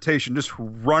transportation, just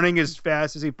running as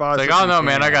fast as he possibly can. It's like, oh no,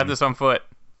 man, I got this on foot.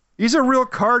 He's a real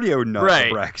cardio nut,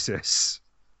 right. Abraxas.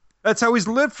 That's how he's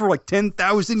lived for like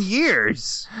 10,000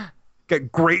 years.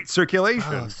 Got great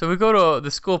circulation. So we go to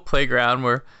the school playground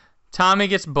where Tommy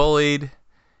gets bullied,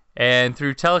 and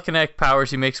through telekinetic powers,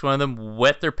 he makes one of them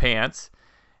wet their pants.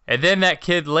 And then that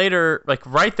kid later, like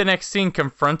right the next scene,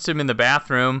 confronts him in the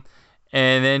bathroom,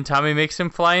 and then Tommy makes him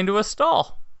fly into a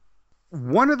stall.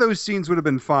 One of those scenes would have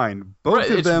been fine. Both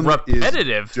of it's them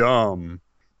repetitive. Is dumb.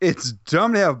 It's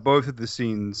dumb to have both of the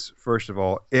scenes, first of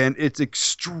all, and it's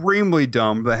extremely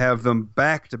dumb to have them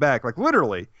back to back. Like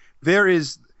literally,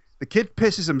 the kid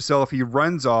pisses himself, he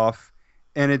runs off,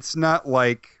 and it's not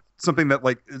like something that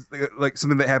like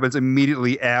something that happens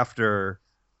immediately after.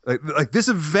 Like this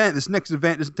next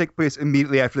event doesn't take place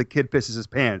immediately after the kid pisses his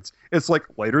pants. It's like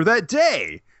later that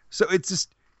day. So it's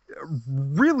just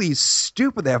really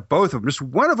stupid to have both of them. Just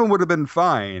one of them would have been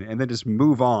fine, and then just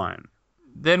move on.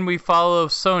 Then we follow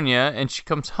Sonia, and she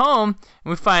comes home, and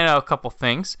we find out a couple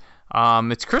things.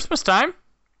 It's Christmas time,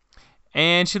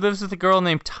 and she lives with a girl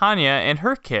named Tanya and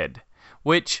her kid,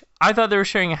 which I thought they were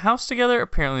sharing a house together.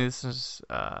 Apparently, this is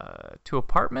 2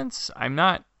 apartments. I'm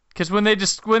not... Because when they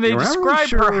describe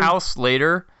her house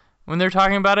later, when they're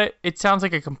talking about it, it sounds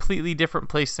like a completely different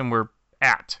place than we're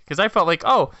at. Because I felt like,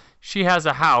 oh, she has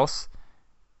a house,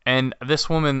 and this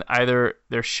woman, either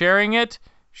they're sharing it,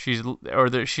 she's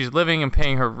living and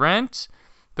paying her rent,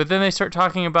 but then they start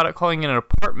talking about it, calling it an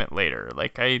apartment later.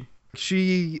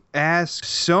 She asks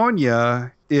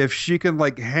Sonia if she can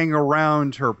like hang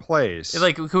around her place.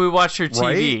 Like, can we watch her TV?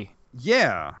 Right?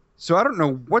 Yeah. So I don't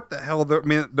know what the hell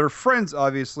they're friends,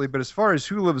 obviously, but as far as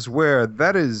who lives where,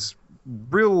 that is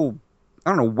real. I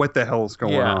don't know what the hell is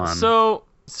going on. So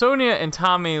Sonia and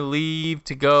Tommy leave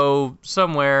to go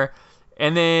somewhere,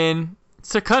 and then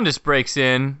Secundus breaks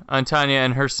in on Tanya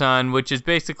and her son, which is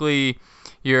basically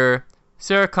your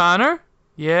Sarah Connor,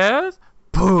 yes,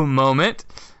 boom moment.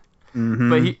 Mm-hmm.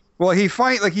 But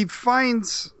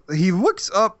he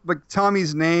looks up like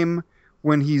Tommy's name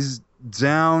when he's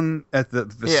down at the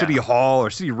city hall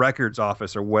or city records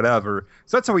office or whatever.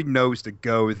 So that's how he knows to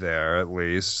go there, at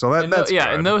least. So that's good.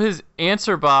 And though his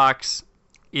answer box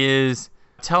is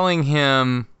telling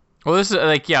him, well, this is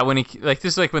this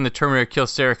is like when the Terminator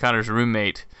kills Sarah Connor's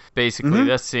roommate, basically.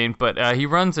 That scene. But he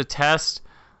runs a test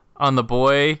on the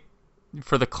boy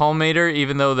for the culmator,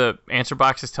 even though the answer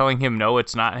box is telling him no,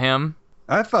 it's not him.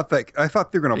 I thought they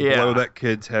were gonna blow that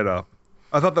kid's head up.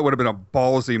 I thought that would have been a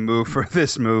ballsy move for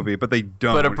this movie, but they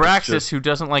don't. But Abraxas, who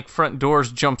doesn't like front doors,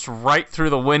 jumps right through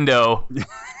the window.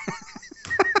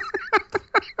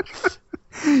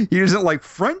 He doesn't like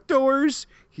front doors.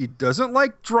 He doesn't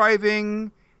like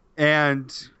driving,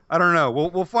 and I don't know.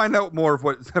 We'll find out more of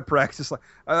what Abraxas like.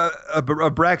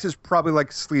 Abraxas probably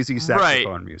likes sleazy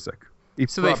saxophone music.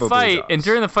 So they fight, and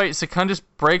during the fight, Secundus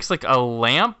breaks like a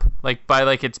lamp, like by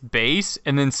like its base,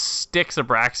 and then sticks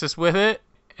Abraxas with it.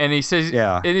 And he says,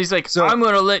 and he's like, I'm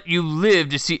going to let you live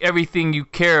to see everything you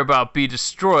care about be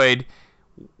destroyed.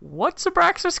 What's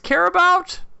Abraxas care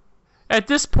about at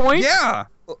this point? Yeah.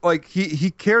 Like,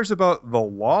 he cares about the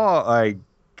law, I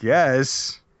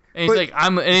guess. And he's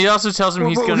and he also tells him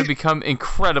he's going to become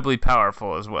incredibly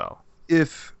powerful as well.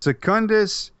 If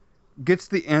Secundus gets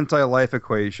the anti-life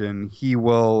equation, he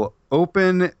will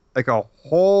open like a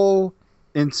hole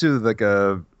into like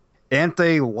a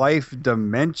anti-life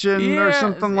dimension or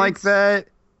something like that,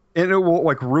 and it will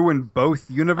like ruin both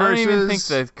universes. I don't even think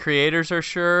the creators are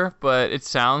sure, but it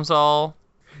sounds all...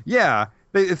 Yeah,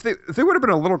 if they would have been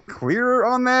a little clearer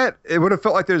on that, it would have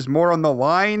felt like there's more on the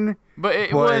line. But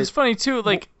it's funny too,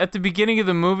 like at the beginning of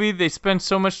the movie, they spend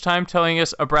so much time telling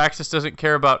us Abraxas doesn't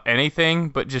care about anything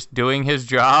but just doing his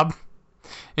job.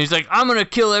 And he's like, I'm gonna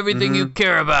kill everything you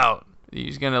care about.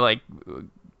 He's gonna like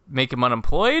make him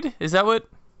unemployed? Is that what...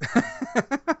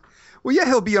 Well, yeah,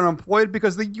 he'll be unemployed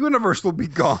because the universe will be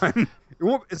gone.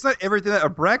 It's not everything that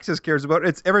Abraxas cares about.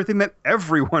 It's everything that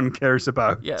everyone cares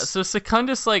about. Yeah, so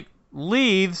Secundus, like,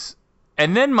 leaves,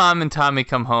 and then Mom and Tommy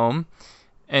come home,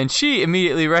 and she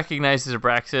immediately recognizes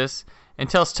Abraxas and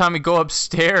tells Tommy go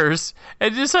upstairs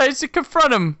and decides to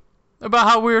confront him about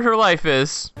how weird her life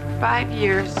is. For 5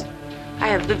 years, I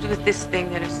have lived with this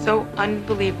thing that is so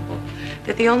unbelievable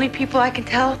that the only people I can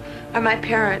tell are my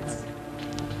parents.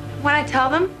 When I tell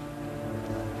them,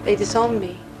 they disown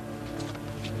me.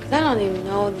 Because I don't even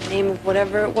know the name of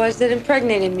whatever it was that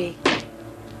impregnated me. I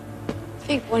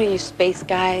think one of you space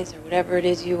guys, or whatever it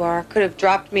is you are, could have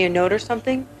dropped me a note or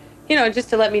something. You know, just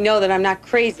to let me know that I'm not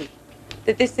crazy.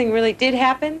 That this thing really did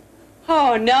happen.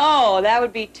 Oh, no, that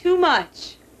would be too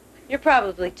much. You're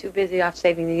probably too busy off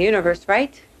saving the universe,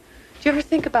 right? Do you ever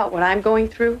think about what I'm going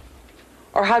through?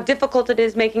 Or how difficult it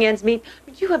is making ends meet?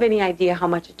 Do you have any idea how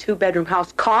much a 2-bedroom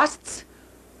house costs?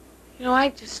 You know, I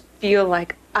just feel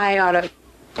like I ought to...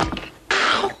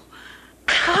 Ow!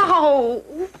 Ow!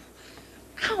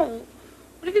 Ow!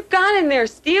 What have you got in there,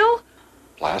 steel?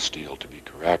 Plasteel, to be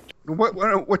correct.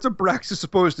 What's Abraxas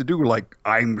supposed to do? Like,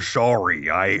 I'm sorry,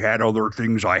 I had other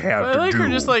things I have to do. I like her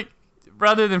just like,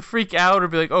 rather than freak out or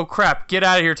be like, oh crap, get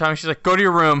out of here, Tommy. She's like, go to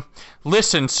your room.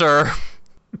 Listen, sir.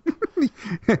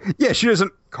 Yeah, she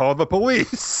doesn't call the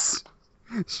police.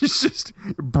 She's just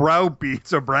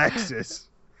browbeats Abraxas.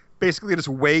 Basically just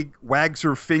wags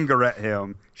her finger at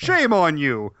him. Shame on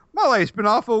you. My life's been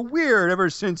awful weird ever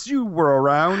since you were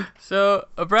around. So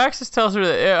Abraxas tells her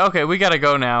that, "Yeah, okay, we gotta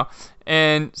go now."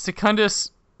 And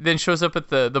Secundus then shows up at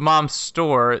the mom's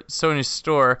store, Sonia's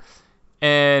store,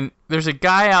 and there's a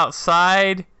guy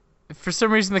outside. For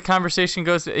some reason, the conversation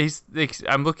goes,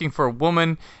 I'm looking for a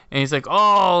woman, and he's like,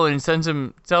 oh, and tells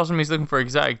him he's looking for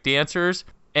exotic dancers.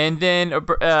 And then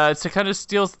Secundus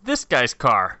steals this guy's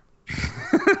car.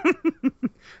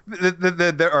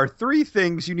 There are three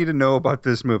things you need to know about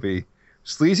this movie: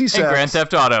 sleazy sex, and Grand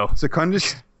Theft Auto.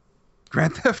 Secundus,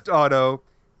 Grand Theft Auto,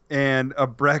 and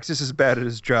Abraxas is bad at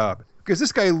his job because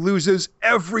this guy loses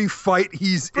every fight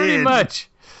he's in. Pretty much.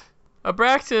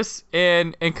 Abraxas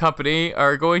and company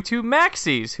are going to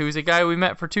Maxie's, who's a guy we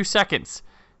met for 2 seconds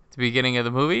at the beginning of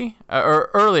the movie, or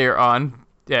earlier on,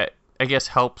 that I guess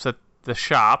helps at the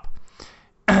shop.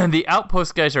 The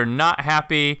Outpost guys are not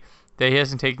happy that he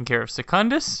hasn't taken care of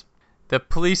Secundus. The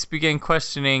police begin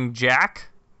questioning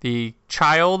Jack, the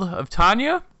child of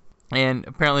Tanya, and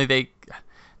apparently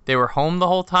they were home the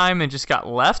whole time and just got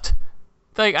left.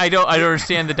 Like I don't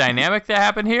understand the dynamic that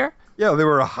happened here. Yeah, they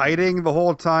were hiding the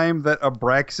whole time that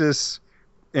Abraxas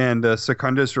and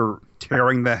Secundus were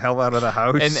tearing the hell out of the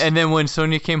house. And then when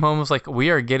Sonia came home, it was like,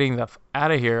 we are getting the out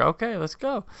of here. Okay, let's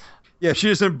go. Yeah, she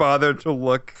doesn't bother to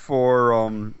look for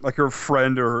like her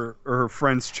friend or her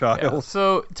friend's child. Yeah.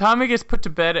 So Tommy gets put to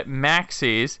bed at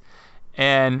Maxie's,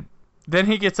 and then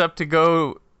he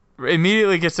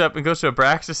immediately gets up and goes to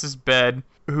Abraxas' bed,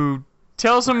 who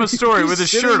tells him a story with his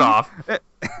shirt off.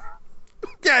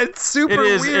 Yeah, it's super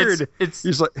weird.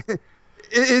 He's like,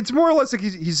 it's more or less like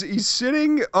he's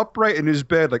sitting upright in his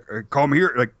bed, like, come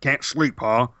here, like, can't sleep,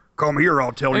 huh? Come here,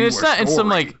 I'll tell you a story. And it's not in some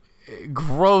like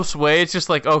gross way. It's just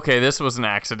like, okay, this was an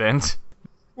accident.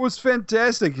 It was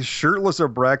fantastic. Shirtless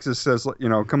Abraxas says, you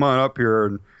know, come on up here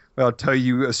and I'll tell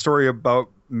you a story about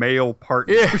male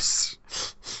partners.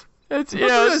 Yeah.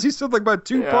 He said like about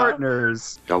two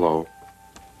partners. Hello.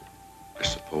 I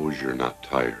suppose you're not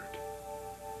tired.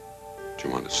 Do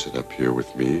you want to sit up here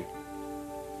with me?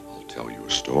 I'll tell you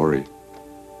a story.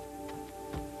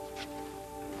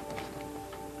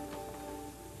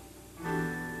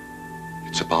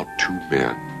 It's about two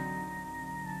men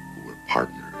who were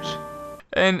partners.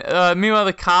 And meanwhile,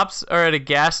 the cops are at a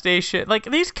gas station. Like,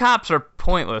 these cops are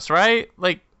pointless, right?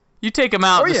 Like, you take them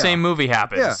out, the same movie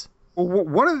happens. Yeah. Well,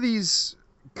 one of these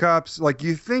cops, like,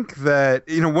 you think that,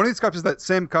 you know, one of these cops is that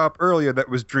same cop earlier that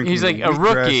was drinking. He's like a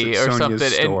rookie or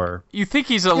something. And you think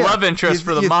he's a love interest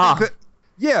for the mom.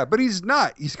 Yeah, but he's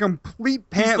not. He's complete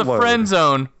pant He's the friend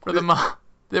zone for the mom.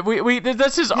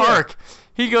 That's his arc.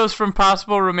 He goes from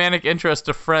possible romantic interest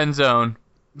to friend zone.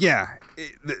 Yeah.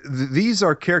 These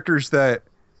are characters that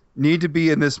need to be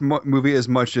in this movie as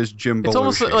much as Jim Belushi. It's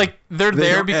almost like they're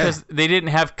there because they didn't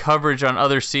have coverage on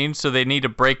other scenes, so they need to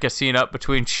break a scene up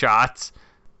between shots.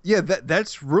 Yeah,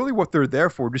 that's really what they're there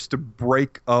for, just to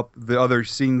break up the other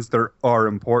scenes that are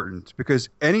important. Because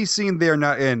any scene they are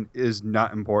not in is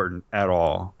not important at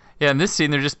all. Yeah, in this scene,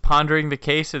 they're just pondering the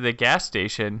case at the gas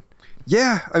station.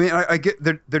 Yeah, I mean, I get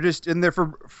they're just in there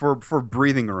for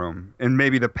breathing room and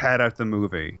maybe to pad out the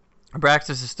movie.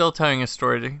 Abraxas is still telling a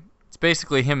story. It's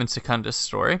basically him and Secundus'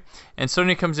 story. And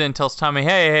Sonia comes in and tells Tommy,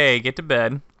 hey, get to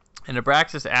bed. And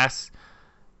Abraxas asks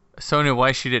Sonia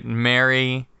why she didn't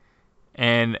marry.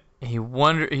 And he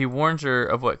warns her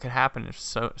of what could happen if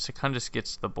Secundus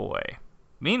gets the boy.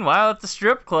 Meanwhile, at the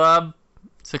strip club,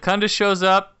 Secundus shows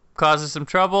up, causes some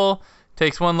trouble,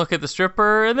 takes one look at the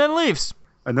stripper, and then leaves.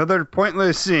 Another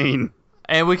pointless scene.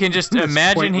 And we can just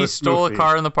imagine he stole a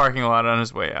car in the parking lot on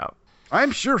his way out.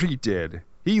 I'm sure he did.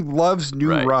 He loves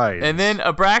new rides. And then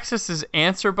Abraxas'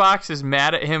 answer box is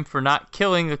mad at him for not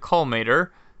killing the Colmater,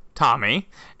 Tommy.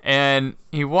 And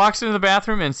he walks into the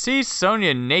bathroom and sees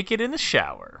Sonia naked in the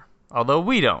shower. Although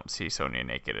we don't see Sonia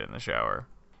naked in the shower.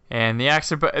 And the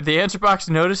answer box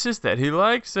notices that he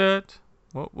likes it.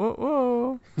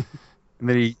 Whoa. And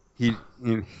then he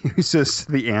says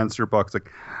to the answer box, like,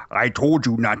 I told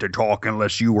you not to talk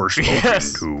unless you were spoken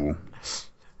to.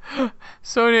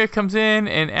 Sonia comes in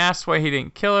and asks why he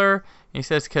didn't kill her. He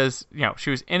says because,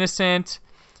 she was innocent.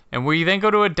 And we then go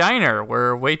to a diner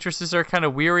where waitresses are kind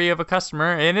of weary of a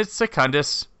customer, and it's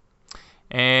Secundus.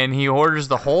 And he orders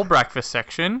the whole breakfast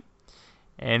section.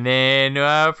 And then,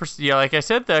 like I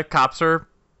said, the cops are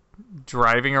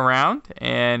driving around,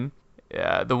 and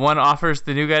the one offers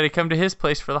the new guy to come to his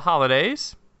place for the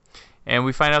holidays. And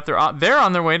we find out they're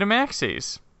on their way to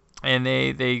Maxie's. And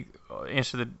they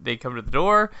come to the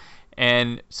door,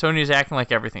 and Sonia's acting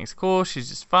like everything's cool. She's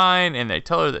just fine, and they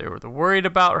tell her that they're worried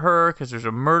about her because there's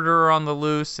a murderer on the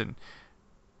loose, and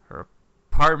her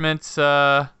apartment's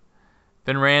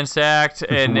been ransacked,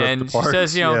 and Ripped she apart,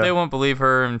 says, yeah. they won't believe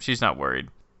her, and she's not worried.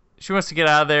 She wants to get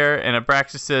out of there, and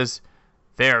Abraxas says,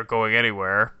 they aren't going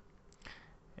anywhere.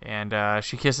 And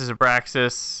she kisses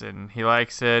Abraxas, and he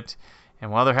likes it.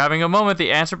 And while they're having a moment,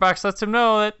 the answer box lets him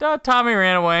know that Tommy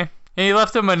ran away, and he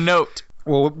left him a note.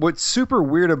 Well, what's super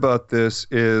weird about this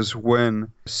is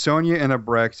when Sonia and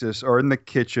Abraxas are in the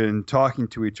kitchen talking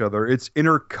to each other, it's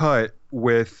intercut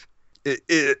with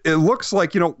it looks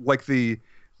like, like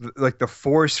the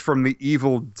force from the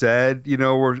Evil Dead,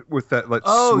 with that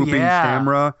swooping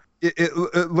camera.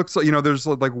 It looks like, there's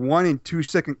like 1 and 2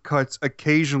 second cuts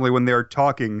occasionally when they're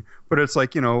talking, but it's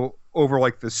like, over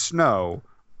like the snow.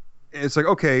 It's like,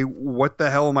 okay, what the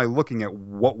hell am I looking at?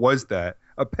 What was that?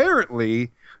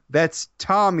 Apparently, that's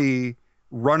Tommy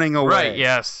running away. Right,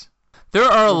 yes. There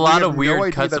are a lot of weird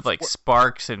idea cuts of like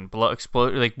sparks and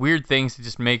explode, like weird things that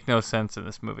just make no sense in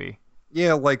this movie.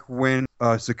 Yeah, like when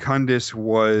Secundus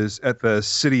was at the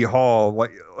city hall,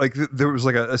 like there was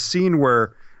like a scene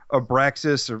where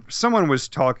Abraxas or someone was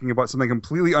talking about something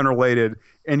completely unrelated,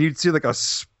 and you'd see like a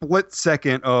split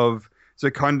second of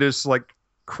Secundus like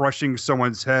crushing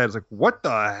someone's head. It's like, what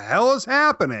the hell is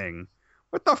happening?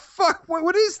 What the fuck?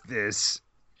 What is this?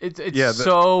 It's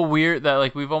so weird that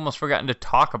like we've almost forgotten to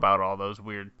talk about all those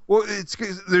weird. Well, it's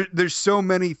because there's so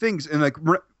many things, and like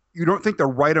you don't think to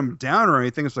write them down or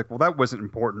anything. It's like, well, that wasn't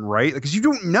important, right? Because you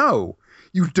don't know.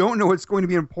 You don't know what's going to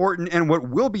be important and what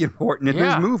will be important in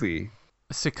this movie.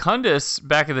 Secundus,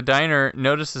 back at the diner,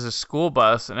 notices a school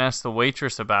bus and asks the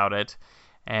waitress about it.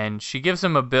 And she gives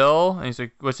him a bill, and he's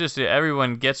like, what's this?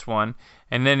 Everyone gets one.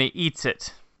 And then he eats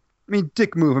it. I mean,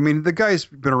 dick move. I mean, the guy's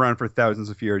been around for thousands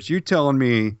of years. You telling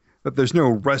me that there's no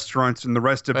restaurants in the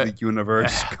rest of the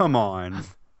universe? Come on.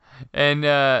 And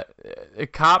the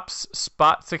cops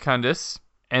spot Secundus,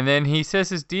 and then he says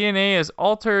his DNA is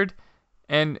altered,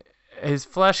 and his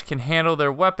flesh can handle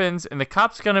their weapons, and the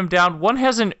cops gun him down. One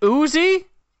has an Uzi?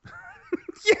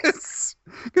 Yes!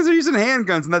 Because they're using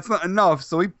handguns, and that's not enough,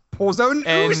 so he pulls out an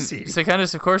Uzi.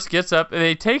 Secundus, of course, gets up, and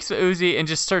he takes the Uzi and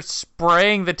just starts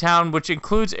spraying the town, which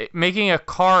includes making a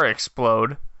car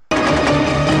explode.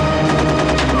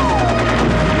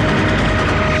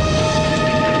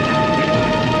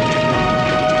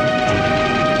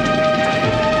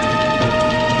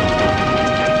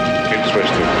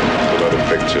 Interesting, but not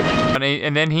effective.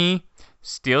 And then he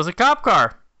steals a cop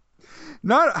car.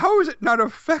 How is it not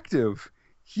effective?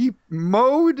 He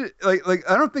mowed like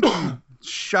I don't think he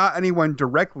shot anyone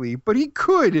directly, but he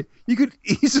could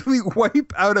easily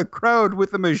wipe out a crowd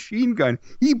with a machine gun.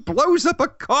 He blows up a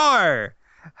car.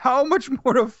 How much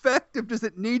more effective does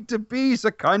it need to be,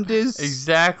 Secundus?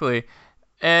 Exactly.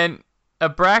 And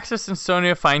Abraxas and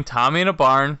Sonia find Tommy in a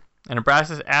barn, and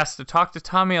Abraxas asks to talk to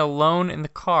Tommy alone in the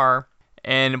car.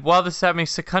 And while this is happening,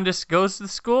 Secundus goes to the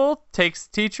school, takes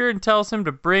the teacher, and tells him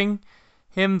to bring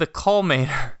him the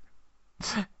culminator,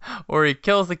 or he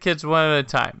kills the kids one at a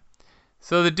time.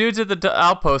 So the dudes at the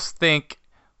outpost think,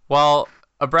 while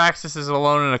Abraxas is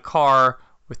alone in a car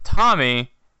with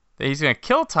Tommy, that he's going to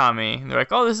kill Tommy. And they're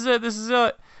like, oh, this is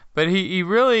it. But he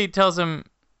really tells him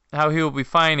how he will be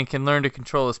fine and can learn to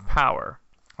control his power.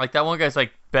 Like that one guy's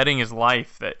like betting his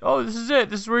life that, oh, this is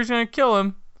it. This is where he's going to kill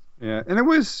him. Yeah, and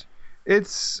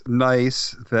it's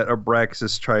nice that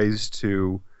Abraxas tries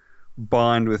to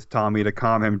bond with Tommy to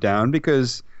calm him down,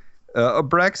 because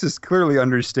Abraxas clearly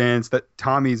understands that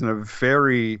Tommy's in a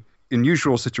very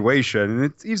unusual situation,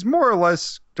 and he's more or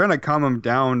less trying to calm him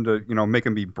down to, make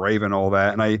him be brave and all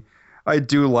that. And I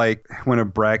do like when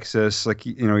Abraxas, like,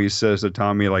 he says to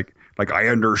Tommy, like I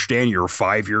understand you're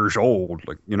 5 years old,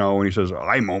 and he says,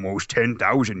 I'm almost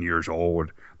 10,000 years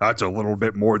old. That's a little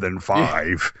bit more than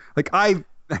 5. Like I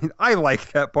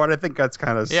like that part. I think that's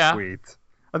kind of sweet.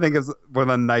 I think it's one of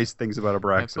the nice things about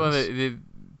Abraxas. It's one of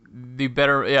the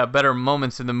better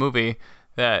moments in the movie,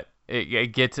 that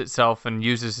it gets itself and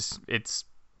uses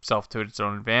itself to its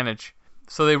own advantage.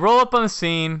 So they roll up on the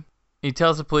scene. He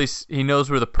tells the police he knows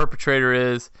where the perpetrator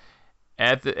is.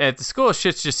 At the school,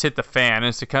 shit's just hit the fan.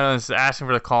 And Secundus is asking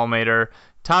for the culminator.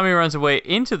 Tommy runs away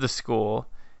into the school,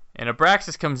 and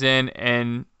Abraxas comes in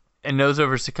and knows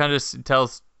over Secundus and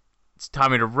tells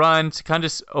Tommy to run.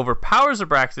 Secundus overpowers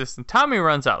Abraxas, and Tommy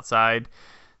runs outside.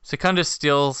 Secundus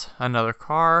steals another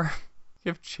car.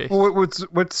 Give chase. Well,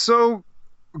 what's so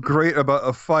great about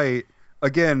a fight,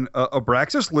 again,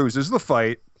 Abraxas loses the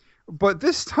fight, but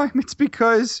this time it's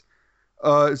because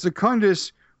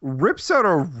Secundus rips out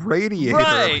a radiator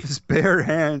with his bare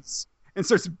hands and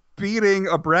starts beating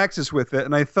Abraxas with it.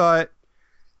 And I thought,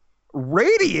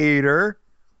 radiator?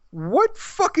 What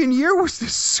fucking year was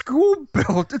this school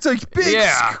built? It's a big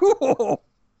school.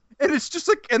 And it's just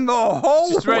like in the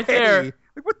hallway. Just right there.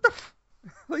 Like, what the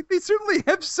like, they certainly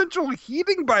have central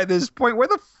heating by this point. Where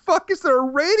the fuck is there a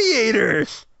radiator?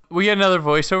 We get another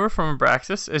voiceover from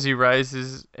Abraxas as he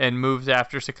rises and moves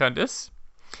after Secundus.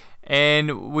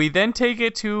 And we then take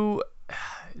it to,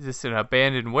 is this an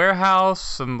abandoned warehouse,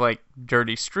 some like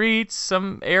dirty streets,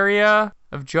 some area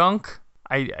of junk?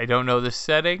 I don't know the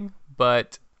setting,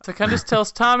 but Secundus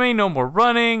tells Tommy no more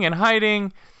running and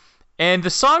hiding. And the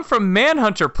song from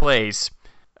Manhunter plays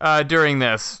during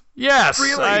this. Yes.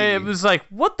 Really? It was like,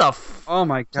 what the Oh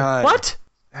my God. What?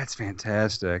 That's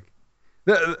fantastic.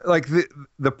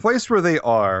 The place where they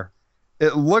are,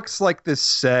 it looks like the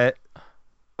set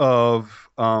of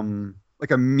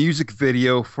like a music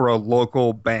video for a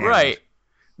local band. Right.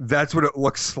 That's what it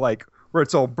looks like, where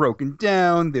it's all broken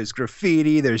down. There's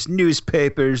graffiti, there's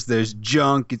newspapers, there's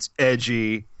junk. It's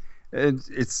edgy. And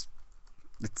it's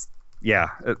a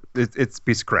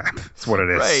piece of crap. It's what it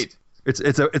is. Right.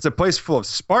 It's a place full of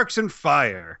sparks and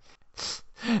fire.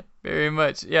 Very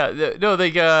much. Yeah.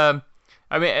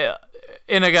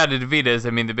 Inagata Devitas,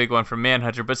 the big one from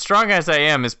Manhunter, but Strong As I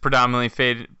Am is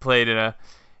predominantly played in a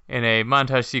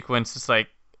montage sequence. It's like,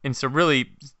 in some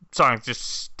really song that just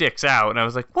sticks out, and I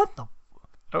was like, what the?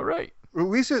 All right. At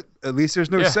least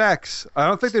there's no sex. I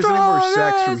don't think there's any more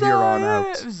sex from here on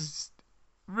out. It's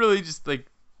really just like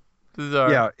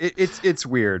bizarre. Yeah, it's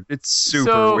weird. It's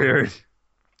super weird.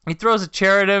 He throws a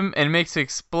chair at him and makes it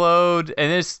explode,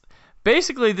 and this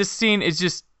scene is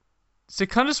just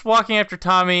Secundus walking after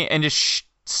Tommy and just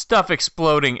stuff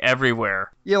exploding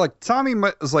everywhere. Yeah, like Tommy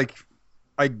was like,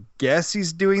 I guess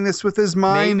he's doing this with his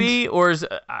mind. Maybe, or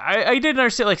I didn't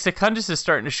understand. Like, Secundus is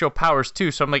starting to show powers too,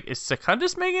 so I'm like, is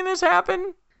Secundus making this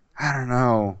happen? I don't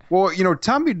know. Well,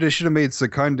 Tommy just should have made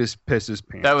Secundus piss his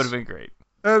pants. That would have been great.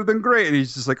 That would have been great. And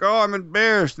he's just like, oh, I'm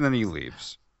embarrassed, and then he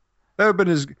leaves. That would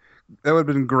have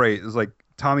been great. It's like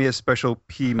Tommy has special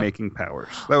pee making powers.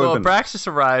 Abraxas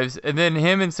arrives, and then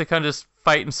him and Secundus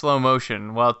fight in slow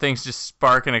motion while things just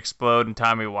spark and explode, and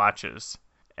Tommy watches.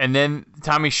 And then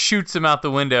Tommy shoots him out the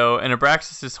window, and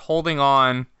Abraxas is holding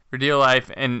on for dear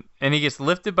life, and he gets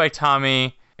lifted by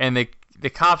Tommy, and the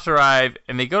cops arrive,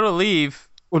 and they go to leave.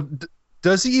 Well,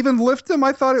 does he even lift him?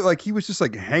 I thought he was just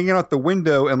like hanging out the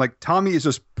window, and like Tommy is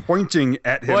just pointing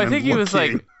at him. Well, I think he was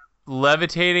like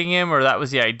levitating him, or that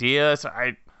was the idea. So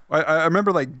I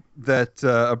remember like that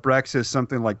Abraxas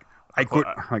something like I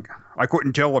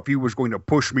couldn't tell if he was going to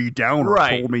push me down or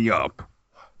pull me up.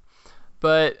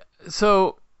 But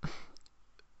so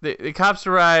the cops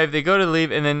arrive, they go to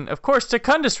leave, and then of course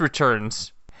Secundus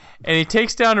returns, and he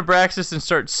takes down Abraxas and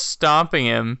starts stomping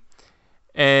him.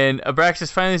 And Abraxas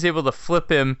finally is able to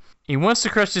flip him. He wants to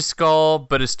crush his skull,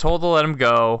 but is told to let him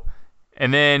go.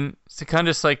 And then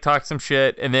Secundus talks some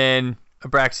shit, and then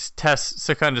Abraxas tests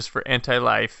Secundus for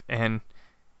anti-life and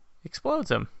explodes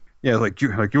him. Yeah,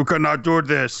 you cannot do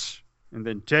this. And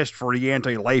then test for the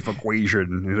anti-life equation.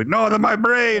 And he's like, no, that's my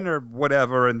brain, or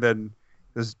whatever. And then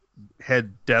his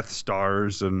head Death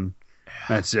Stars, and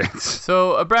that's it.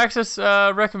 So Abraxas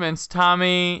recommends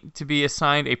Tommy to be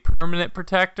assigned a permanent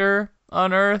protector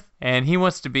on Earth, and he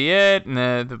wants to be it. And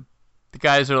the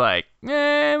guys are like, we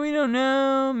don't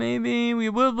know. Maybe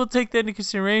we'll take that into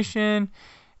consideration.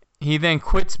 He then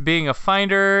quits being a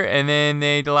finder, and then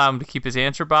they allow him to keep his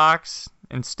answer box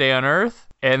and stay on Earth.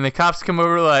 And the cops come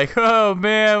over like, oh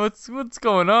man, what's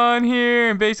going on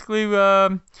here? And basically,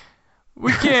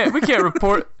 we can't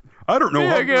report. I don't know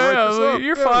how to write this up.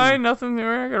 You're fine, nothing.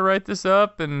 We're gonna write this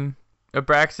up. And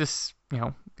Abraxas,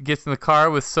 gets in the car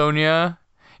with Sonia.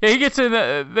 Yeah, he gets in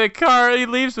the car. He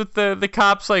leaves with the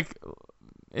cops,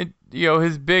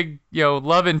 his big,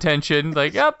 love intention.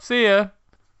 Like, yep, see ya.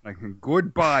 Like,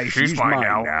 goodbye. She's mine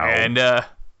now. And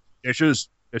this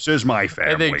is my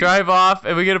family. And they drive off,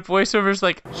 and we get a voiceover. It's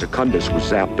like, Secundus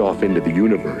was zapped off into the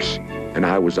universe, and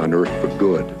I was on Earth for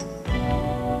good.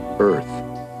 Earth.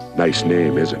 Nice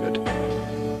name, isn't it?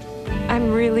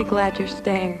 I'm really glad you're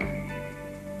staying.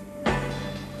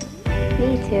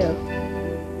 Me too.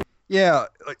 Yeah,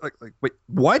 wait,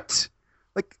 what?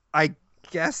 I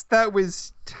guess that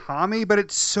was Tommy, but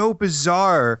it's so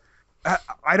bizarre.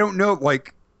 I don't know,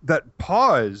 that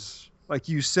pause, like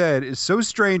you said, is so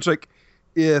strange.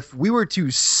 If we were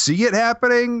to see it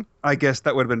happening, I guess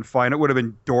that would have been fine. It would have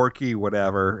been dorky,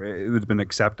 whatever. It would have been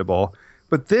acceptable.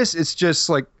 But this is just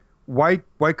why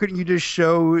couldn't you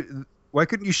show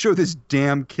this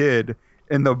damn kid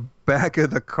in the back of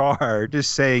the car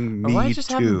just saying me too? Why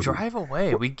just have him drive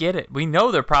away? We get it. We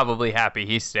know they're probably happy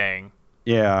he's staying.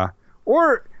 Yeah.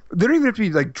 Or they don't even have to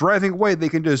be driving away. They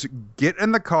can just get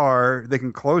in the car, they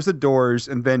can close the doors,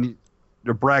 and then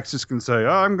Abraxas can say, oh,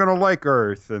 I'm going to like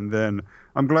Earth. And then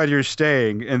I'm glad you're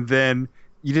staying. And then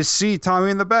you just see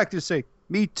Tommy in the back just say,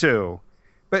 me too.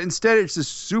 But instead, it's this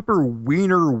super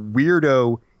wiener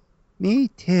weirdo, me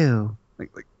too.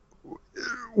 Like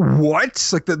what?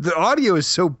 Like the audio is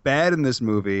so bad in this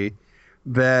movie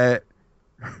that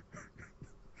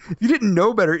if you didn't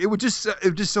know better, it would just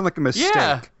sound like a mistake.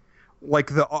 Yeah. Like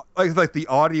the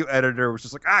audio editor was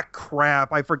just like,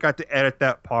 crap, I forgot to edit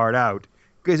that part out,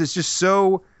 because it's just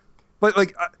so. But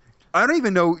like, I don't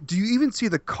even know. Do you even see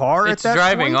the car at that point?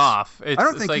 It's driving off. I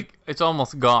don't think it's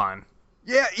almost gone.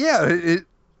 Yeah.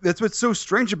 That's what's so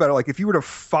strange about it. Like, if you were to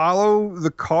follow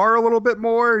the car a little bit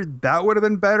more, that would have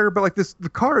been better. But like the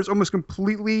car is almost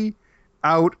completely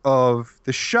out of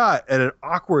the shot at an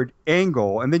awkward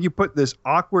angle, and then you put this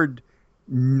awkward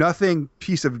nothing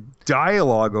piece of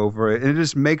dialogue over it, and it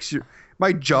just makes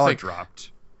my jaw dropped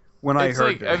when I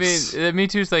heard this. I mean, Me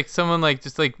Too is like someone like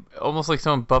just like almost like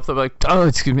someone buffed up like, oh,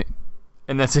 excuse me,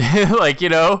 and that's it. Like, you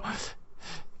know.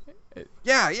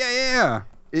 Yeah.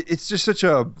 It's just such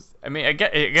a. I mean, I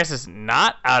guess it's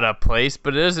not out of place,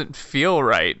 but it doesn't feel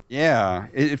right. Yeah,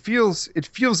 it feels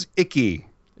icky.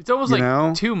 It's almost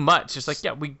like too much. It's like,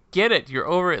 yeah, we get it. You're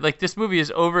over it. Like, this movie has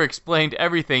over-explained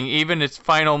everything, even its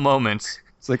final moments.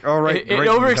 It's like, all right, it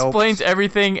over-explains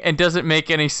everything and doesn't make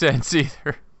any sense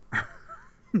either.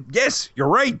 Yes, you're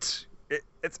right.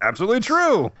 It's absolutely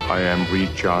true. I am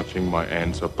recharging my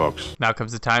answer box. Now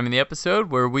comes the time in the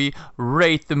episode where we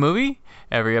rate the movie.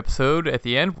 Every episode, at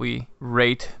the end, we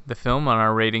rate the film on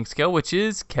our rating scale, which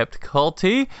is kept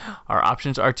culty. Our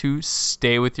options are to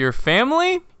stay with your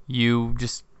family. You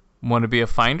just want to be a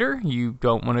finder. You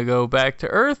don't want to go back to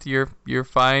Earth. You're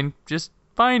fine just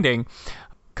finding.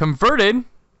 Converted,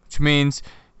 which means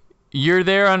you're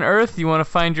there on Earth. You want to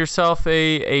find yourself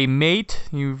a mate.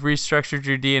 You've restructured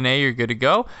your DNA. You're good to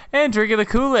go. And drinking the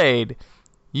Kool-Aid.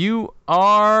 You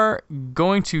are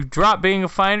going to drop being a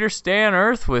finder, stay on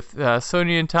Earth with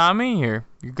Sonia and Tommy. You're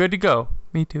good to go.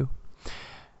 Me too.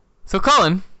 So,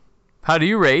 Colin, how do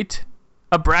you rate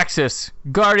Abraxas,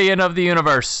 Guardian of the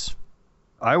Universe?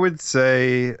 I would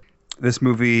say this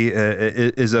movie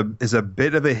is a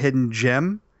bit of a hidden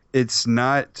gem. It's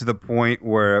not to the point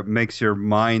where it makes your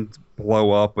mind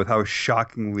blow up with how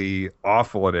shockingly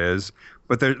awful it is,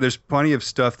 but there's plenty of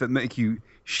stuff that make you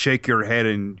shake your head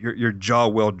and your jaw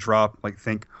will drop. Like,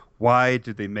 think, why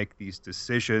did they make these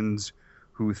decisions?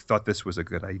 Who thought this was a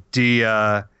good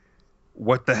idea?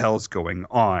 What the hell's going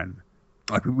on?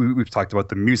 Like, we've talked about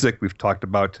the music, we've talked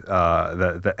about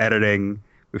the editing,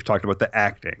 we've talked about the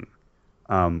acting.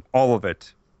 All of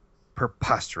it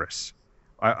preposterous.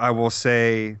 I will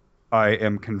say I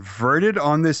am converted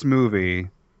on this movie,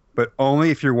 but only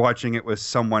if you're watching it with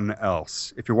someone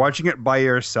else. If you're watching it by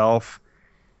yourself,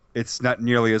 it's not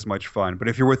nearly as much fun. But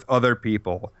if you're with other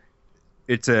people,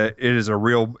 it's a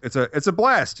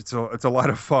blast. It's a lot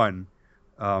of fun.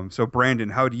 So Brandon,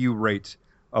 how do you rate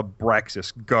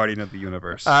Abraxas, Guardian of the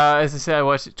Universe? As I said, I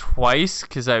watched it twice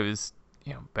because I was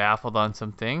baffled on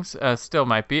some things. Still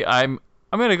might be. I'm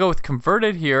gonna go with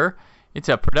converted here. It's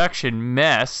a production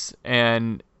mess,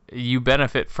 and you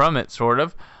benefit from it, sort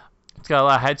of. It's got a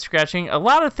lot of head scratching. A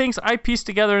lot of things I pieced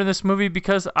together in this movie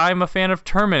because I'm a fan of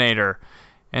Terminator,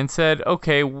 and said,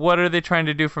 okay, what are they trying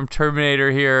to do from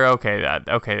Terminator here? Okay,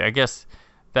 I guess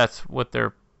that's what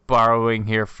they're borrowing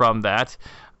here from that.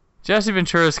 Jesse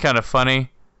Ventura is kind of funny,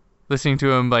 listening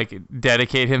to him like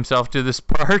dedicate himself to this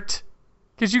part,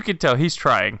 because you can tell he's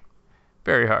trying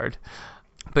very hard.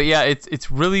 But yeah, it's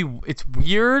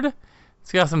weird.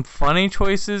 It's got some funny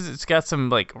choices. It's got some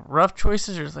like rough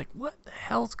choices. There's like, what the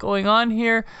hell's going on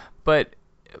here? But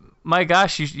my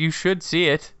gosh, you should see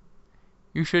it.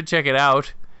 You should check it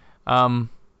out. I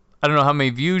don't know how many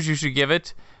views you should give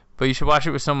it, but you should watch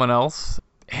it with someone else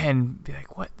and be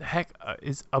like, what the heck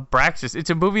is Abraxas? It's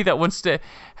a movie that wants to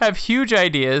have huge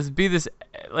ideas, be this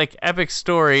like epic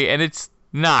story, and it's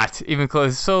not even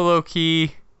close. It's so low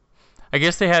key. I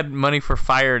guess they had money for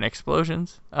fire and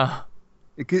explosions.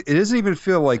 It doesn't even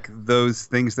feel like those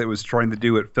things that it was trying to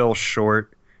do. It fell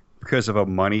short because of a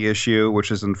money issue,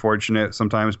 which is unfortunate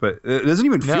sometimes, but it doesn't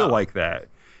even feel like that.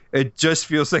 It just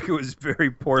feels like it was very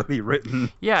poorly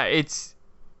written. Yeah, it's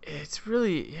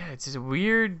really, it's just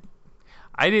weird.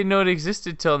 I didn't know it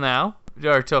existed till now,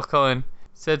 or till Cullen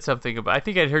said something about. I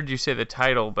think I'd heard you say the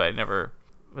title, but I never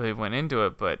really went into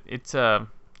it. But it's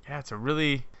it's a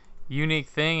really unique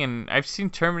thing, and I've seen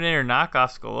Terminator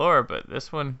knockoffs galore, but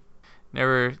this one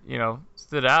never,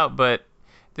 stood out. But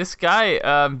this guy,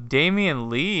 Damian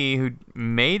Lee, who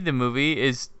made the movie,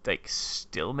 is like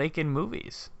still making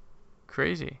movies.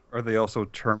 Crazy. Are they also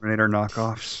Terminator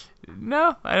knockoffs?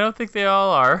 No, I don't think they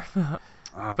all are.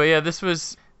 But yeah, this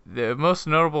was the most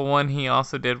notable one he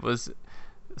also did was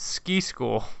Ski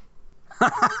School.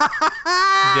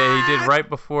 That he did right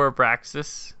before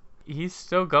Abraxas. He's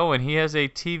still going. He has a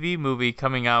TV movie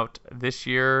coming out this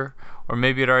year, or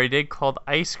maybe it already did, called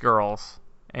Ice Girls.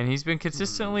 And he's been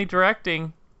consistently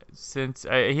directing since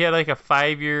he had like a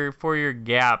 4-year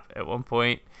gap at one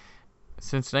point.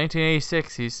 Since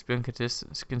 1986, he's been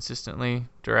consistently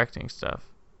directing stuff.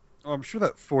 Oh, I'm sure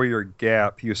that 4-year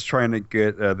gap, he was trying to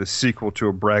get the sequel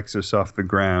to Abraxas off the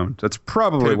ground. That's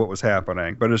probably what was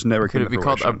happening, but it's never Could came it be to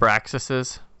called fruition.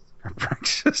 Abraxases?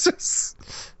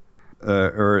 Abraxas.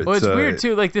 Well, it's weird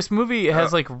too. Like this movie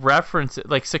has like reference,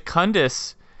 like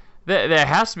Secundus. That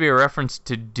has to be a reference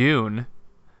to Dune.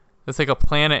 It's like a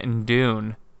planet in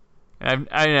Dune.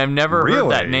 I've never heard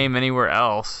that name anywhere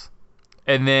else.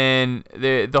 And then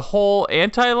the whole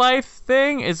anti-life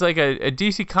thing is like a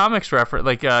DC Comics reference,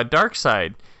 like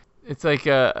Darkseid. It's like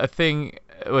a thing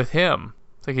with him.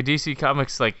 It's like a DC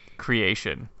Comics like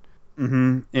creation.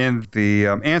 Mm-hmm. And the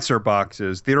answer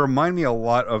boxes, they remind me a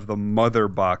lot of the mother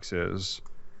boxes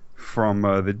from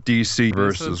the DC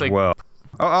verse as well.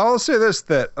 I'll say this,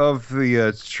 that of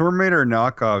the Terminator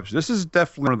knockoffs, this is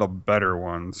definitely one of the better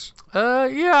ones.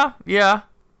 Yeah. I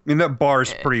mean, that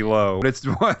bar's pretty low. But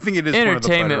I think it is one of the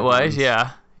better entertainment-wise, ones.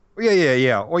 yeah.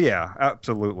 Yeah. Oh, yeah,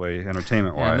 absolutely.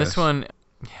 Entertainment-wise. And this one,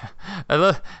 I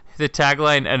love the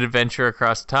tagline, an adventure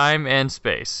across time and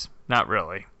space. Not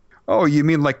really. Oh, you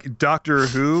mean like Doctor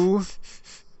Who?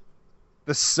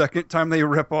 The second time they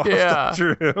rip off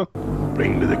Doctor Who?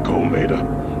 Bring me the Comator.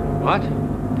 What?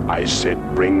 I said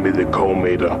bring me the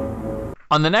Comator.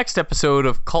 On the next episode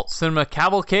of Cult Cinema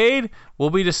Cavalcade, we'll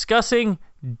be discussing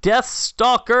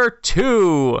Deathstalker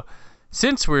 2.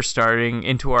 Since we're starting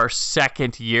into our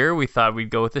second year, we thought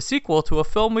we'd go with a sequel to a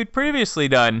film we'd previously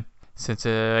done. Since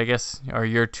I guess our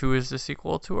year 2 is the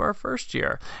sequel to our first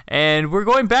year. And we're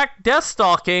going back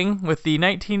deathstalking with the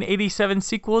 1987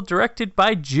 sequel directed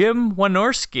by Jim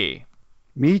Wynorski.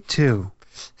 Me too.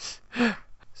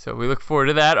 So we look forward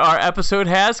to that. Our episode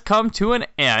has come to an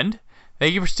end.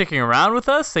 Thank you for sticking around with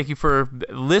us. Thank you for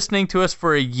listening to us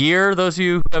for a year. Those of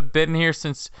you who have been here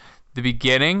since the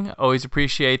beginning, always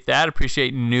appreciate that.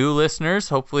 Appreciate new listeners.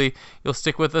 Hopefully you'll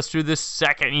stick with us through this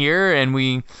second year, and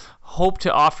we hope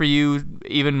to offer you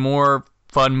even more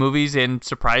fun movies and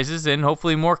surprises and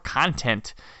hopefully more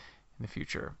content in the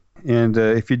future. And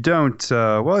if you don't,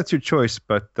 well, it's your choice,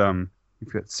 but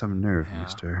you've got some nerve,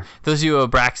 mister. Those of you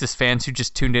Abraxas fans who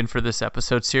just tuned in for this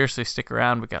episode, seriously, stick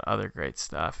around. We got other great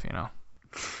stuff, you know.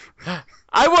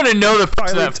 I want to know the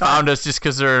person that found us just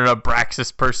because they're an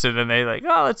Abraxas person and they like,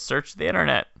 oh, let's search the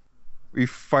internet. We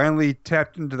finally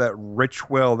tapped into that rich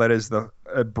well that is the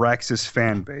Abraxas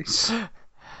fan base.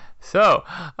 So,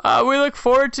 we look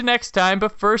forward to next time,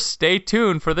 but first stay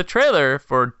tuned for the trailer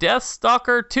for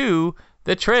Deathstalker 2,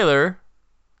 the trailer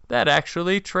that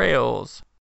actually trails.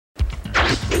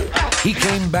 He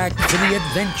came back for the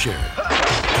adventure.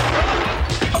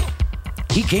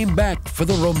 He came back for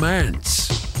the romance.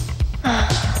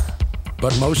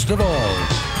 But most of all,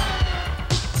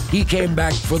 he came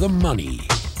back for the money.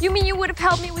 You mean you would have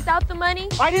helped me without the money?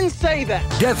 I didn't say that.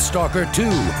 Deathstalker 2,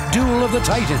 Duel of the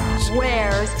Titans.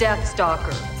 Where's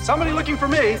Deathstalker? Somebody looking for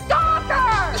me.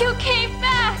 Stalker! You came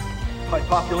back! By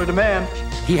popular demand.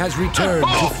 He has returned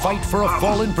to fight for a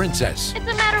fallen princess. It's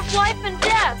a matter of life and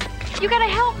death. You gotta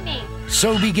help me.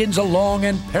 So begins a long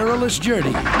and perilous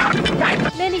journey.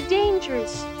 Many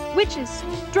dangers. Witches,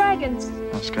 dragons.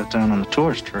 Let's cut down on the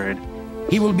tourist trade.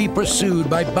 He will be pursued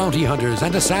by bounty hunters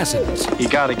and assassins. You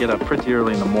gotta get up pretty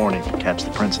early in the morning to catch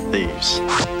the Prince of Thieves.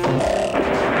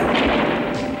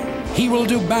 He will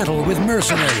do battle with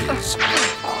mercenaries,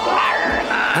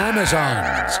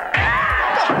 Amazons,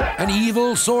 an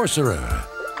evil sorcerer,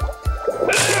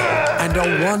 and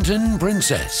a wanton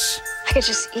princess. I could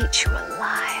just eat you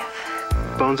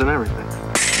alive. Bones and everything.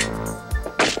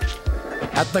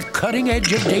 At the cutting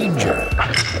edge of danger.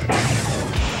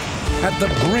 At the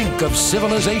brink of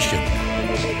civilization.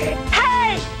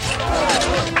 Hey!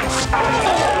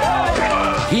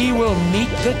 He will meet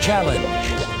the challenge.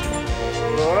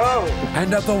 Whoa.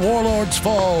 And at the warlord's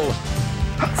fall,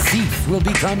 thief will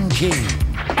become king.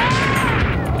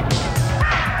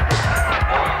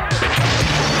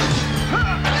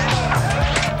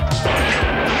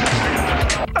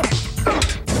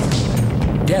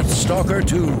 Deathstalker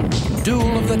 2,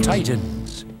 Duel of the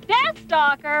Titans.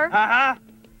 Deathstalker? Uh-huh.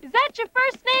 Is that your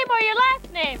first name or your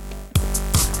last name?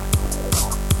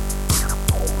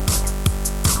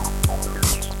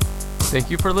 Thank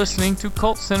you for listening to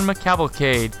Cult Cinema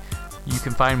Cavalcade. You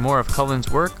can find more of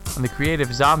Cullen's work on the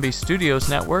Creative Zombie Studios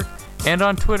Network and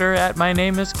on Twitter at My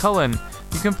Name is Cullen.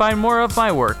 You can find more of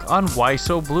my work on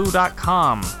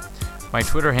whysoblue.com. My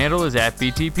Twitter handle is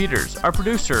 @BTPeters. Our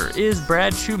producer is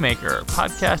Brad Shoemaker.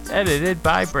 Podcast edited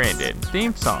by Brandon.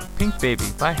 Theme song, Pink Baby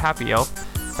by Happy Elf,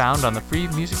 found on the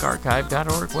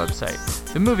freemusicarchive.org website.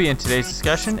 The movie in today's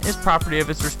discussion is property of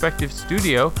its respective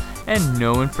studio, and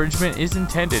no infringement is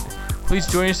intended. Please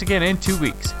join us again in 2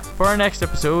 weeks for our next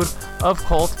episode of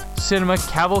Cult Cinema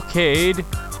Cavalcade.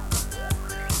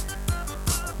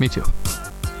 Me too.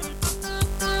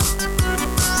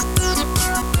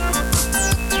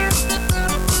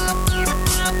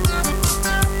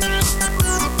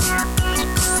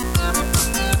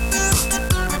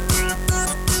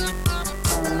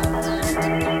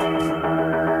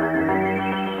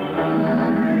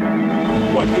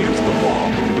 What is the law?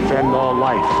 To defend all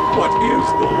life. What is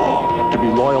the law? To be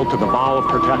loyal to the vow of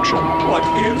protection. What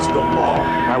is the law?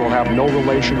 I will have no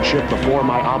relationship before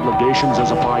my obligations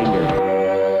as a finder.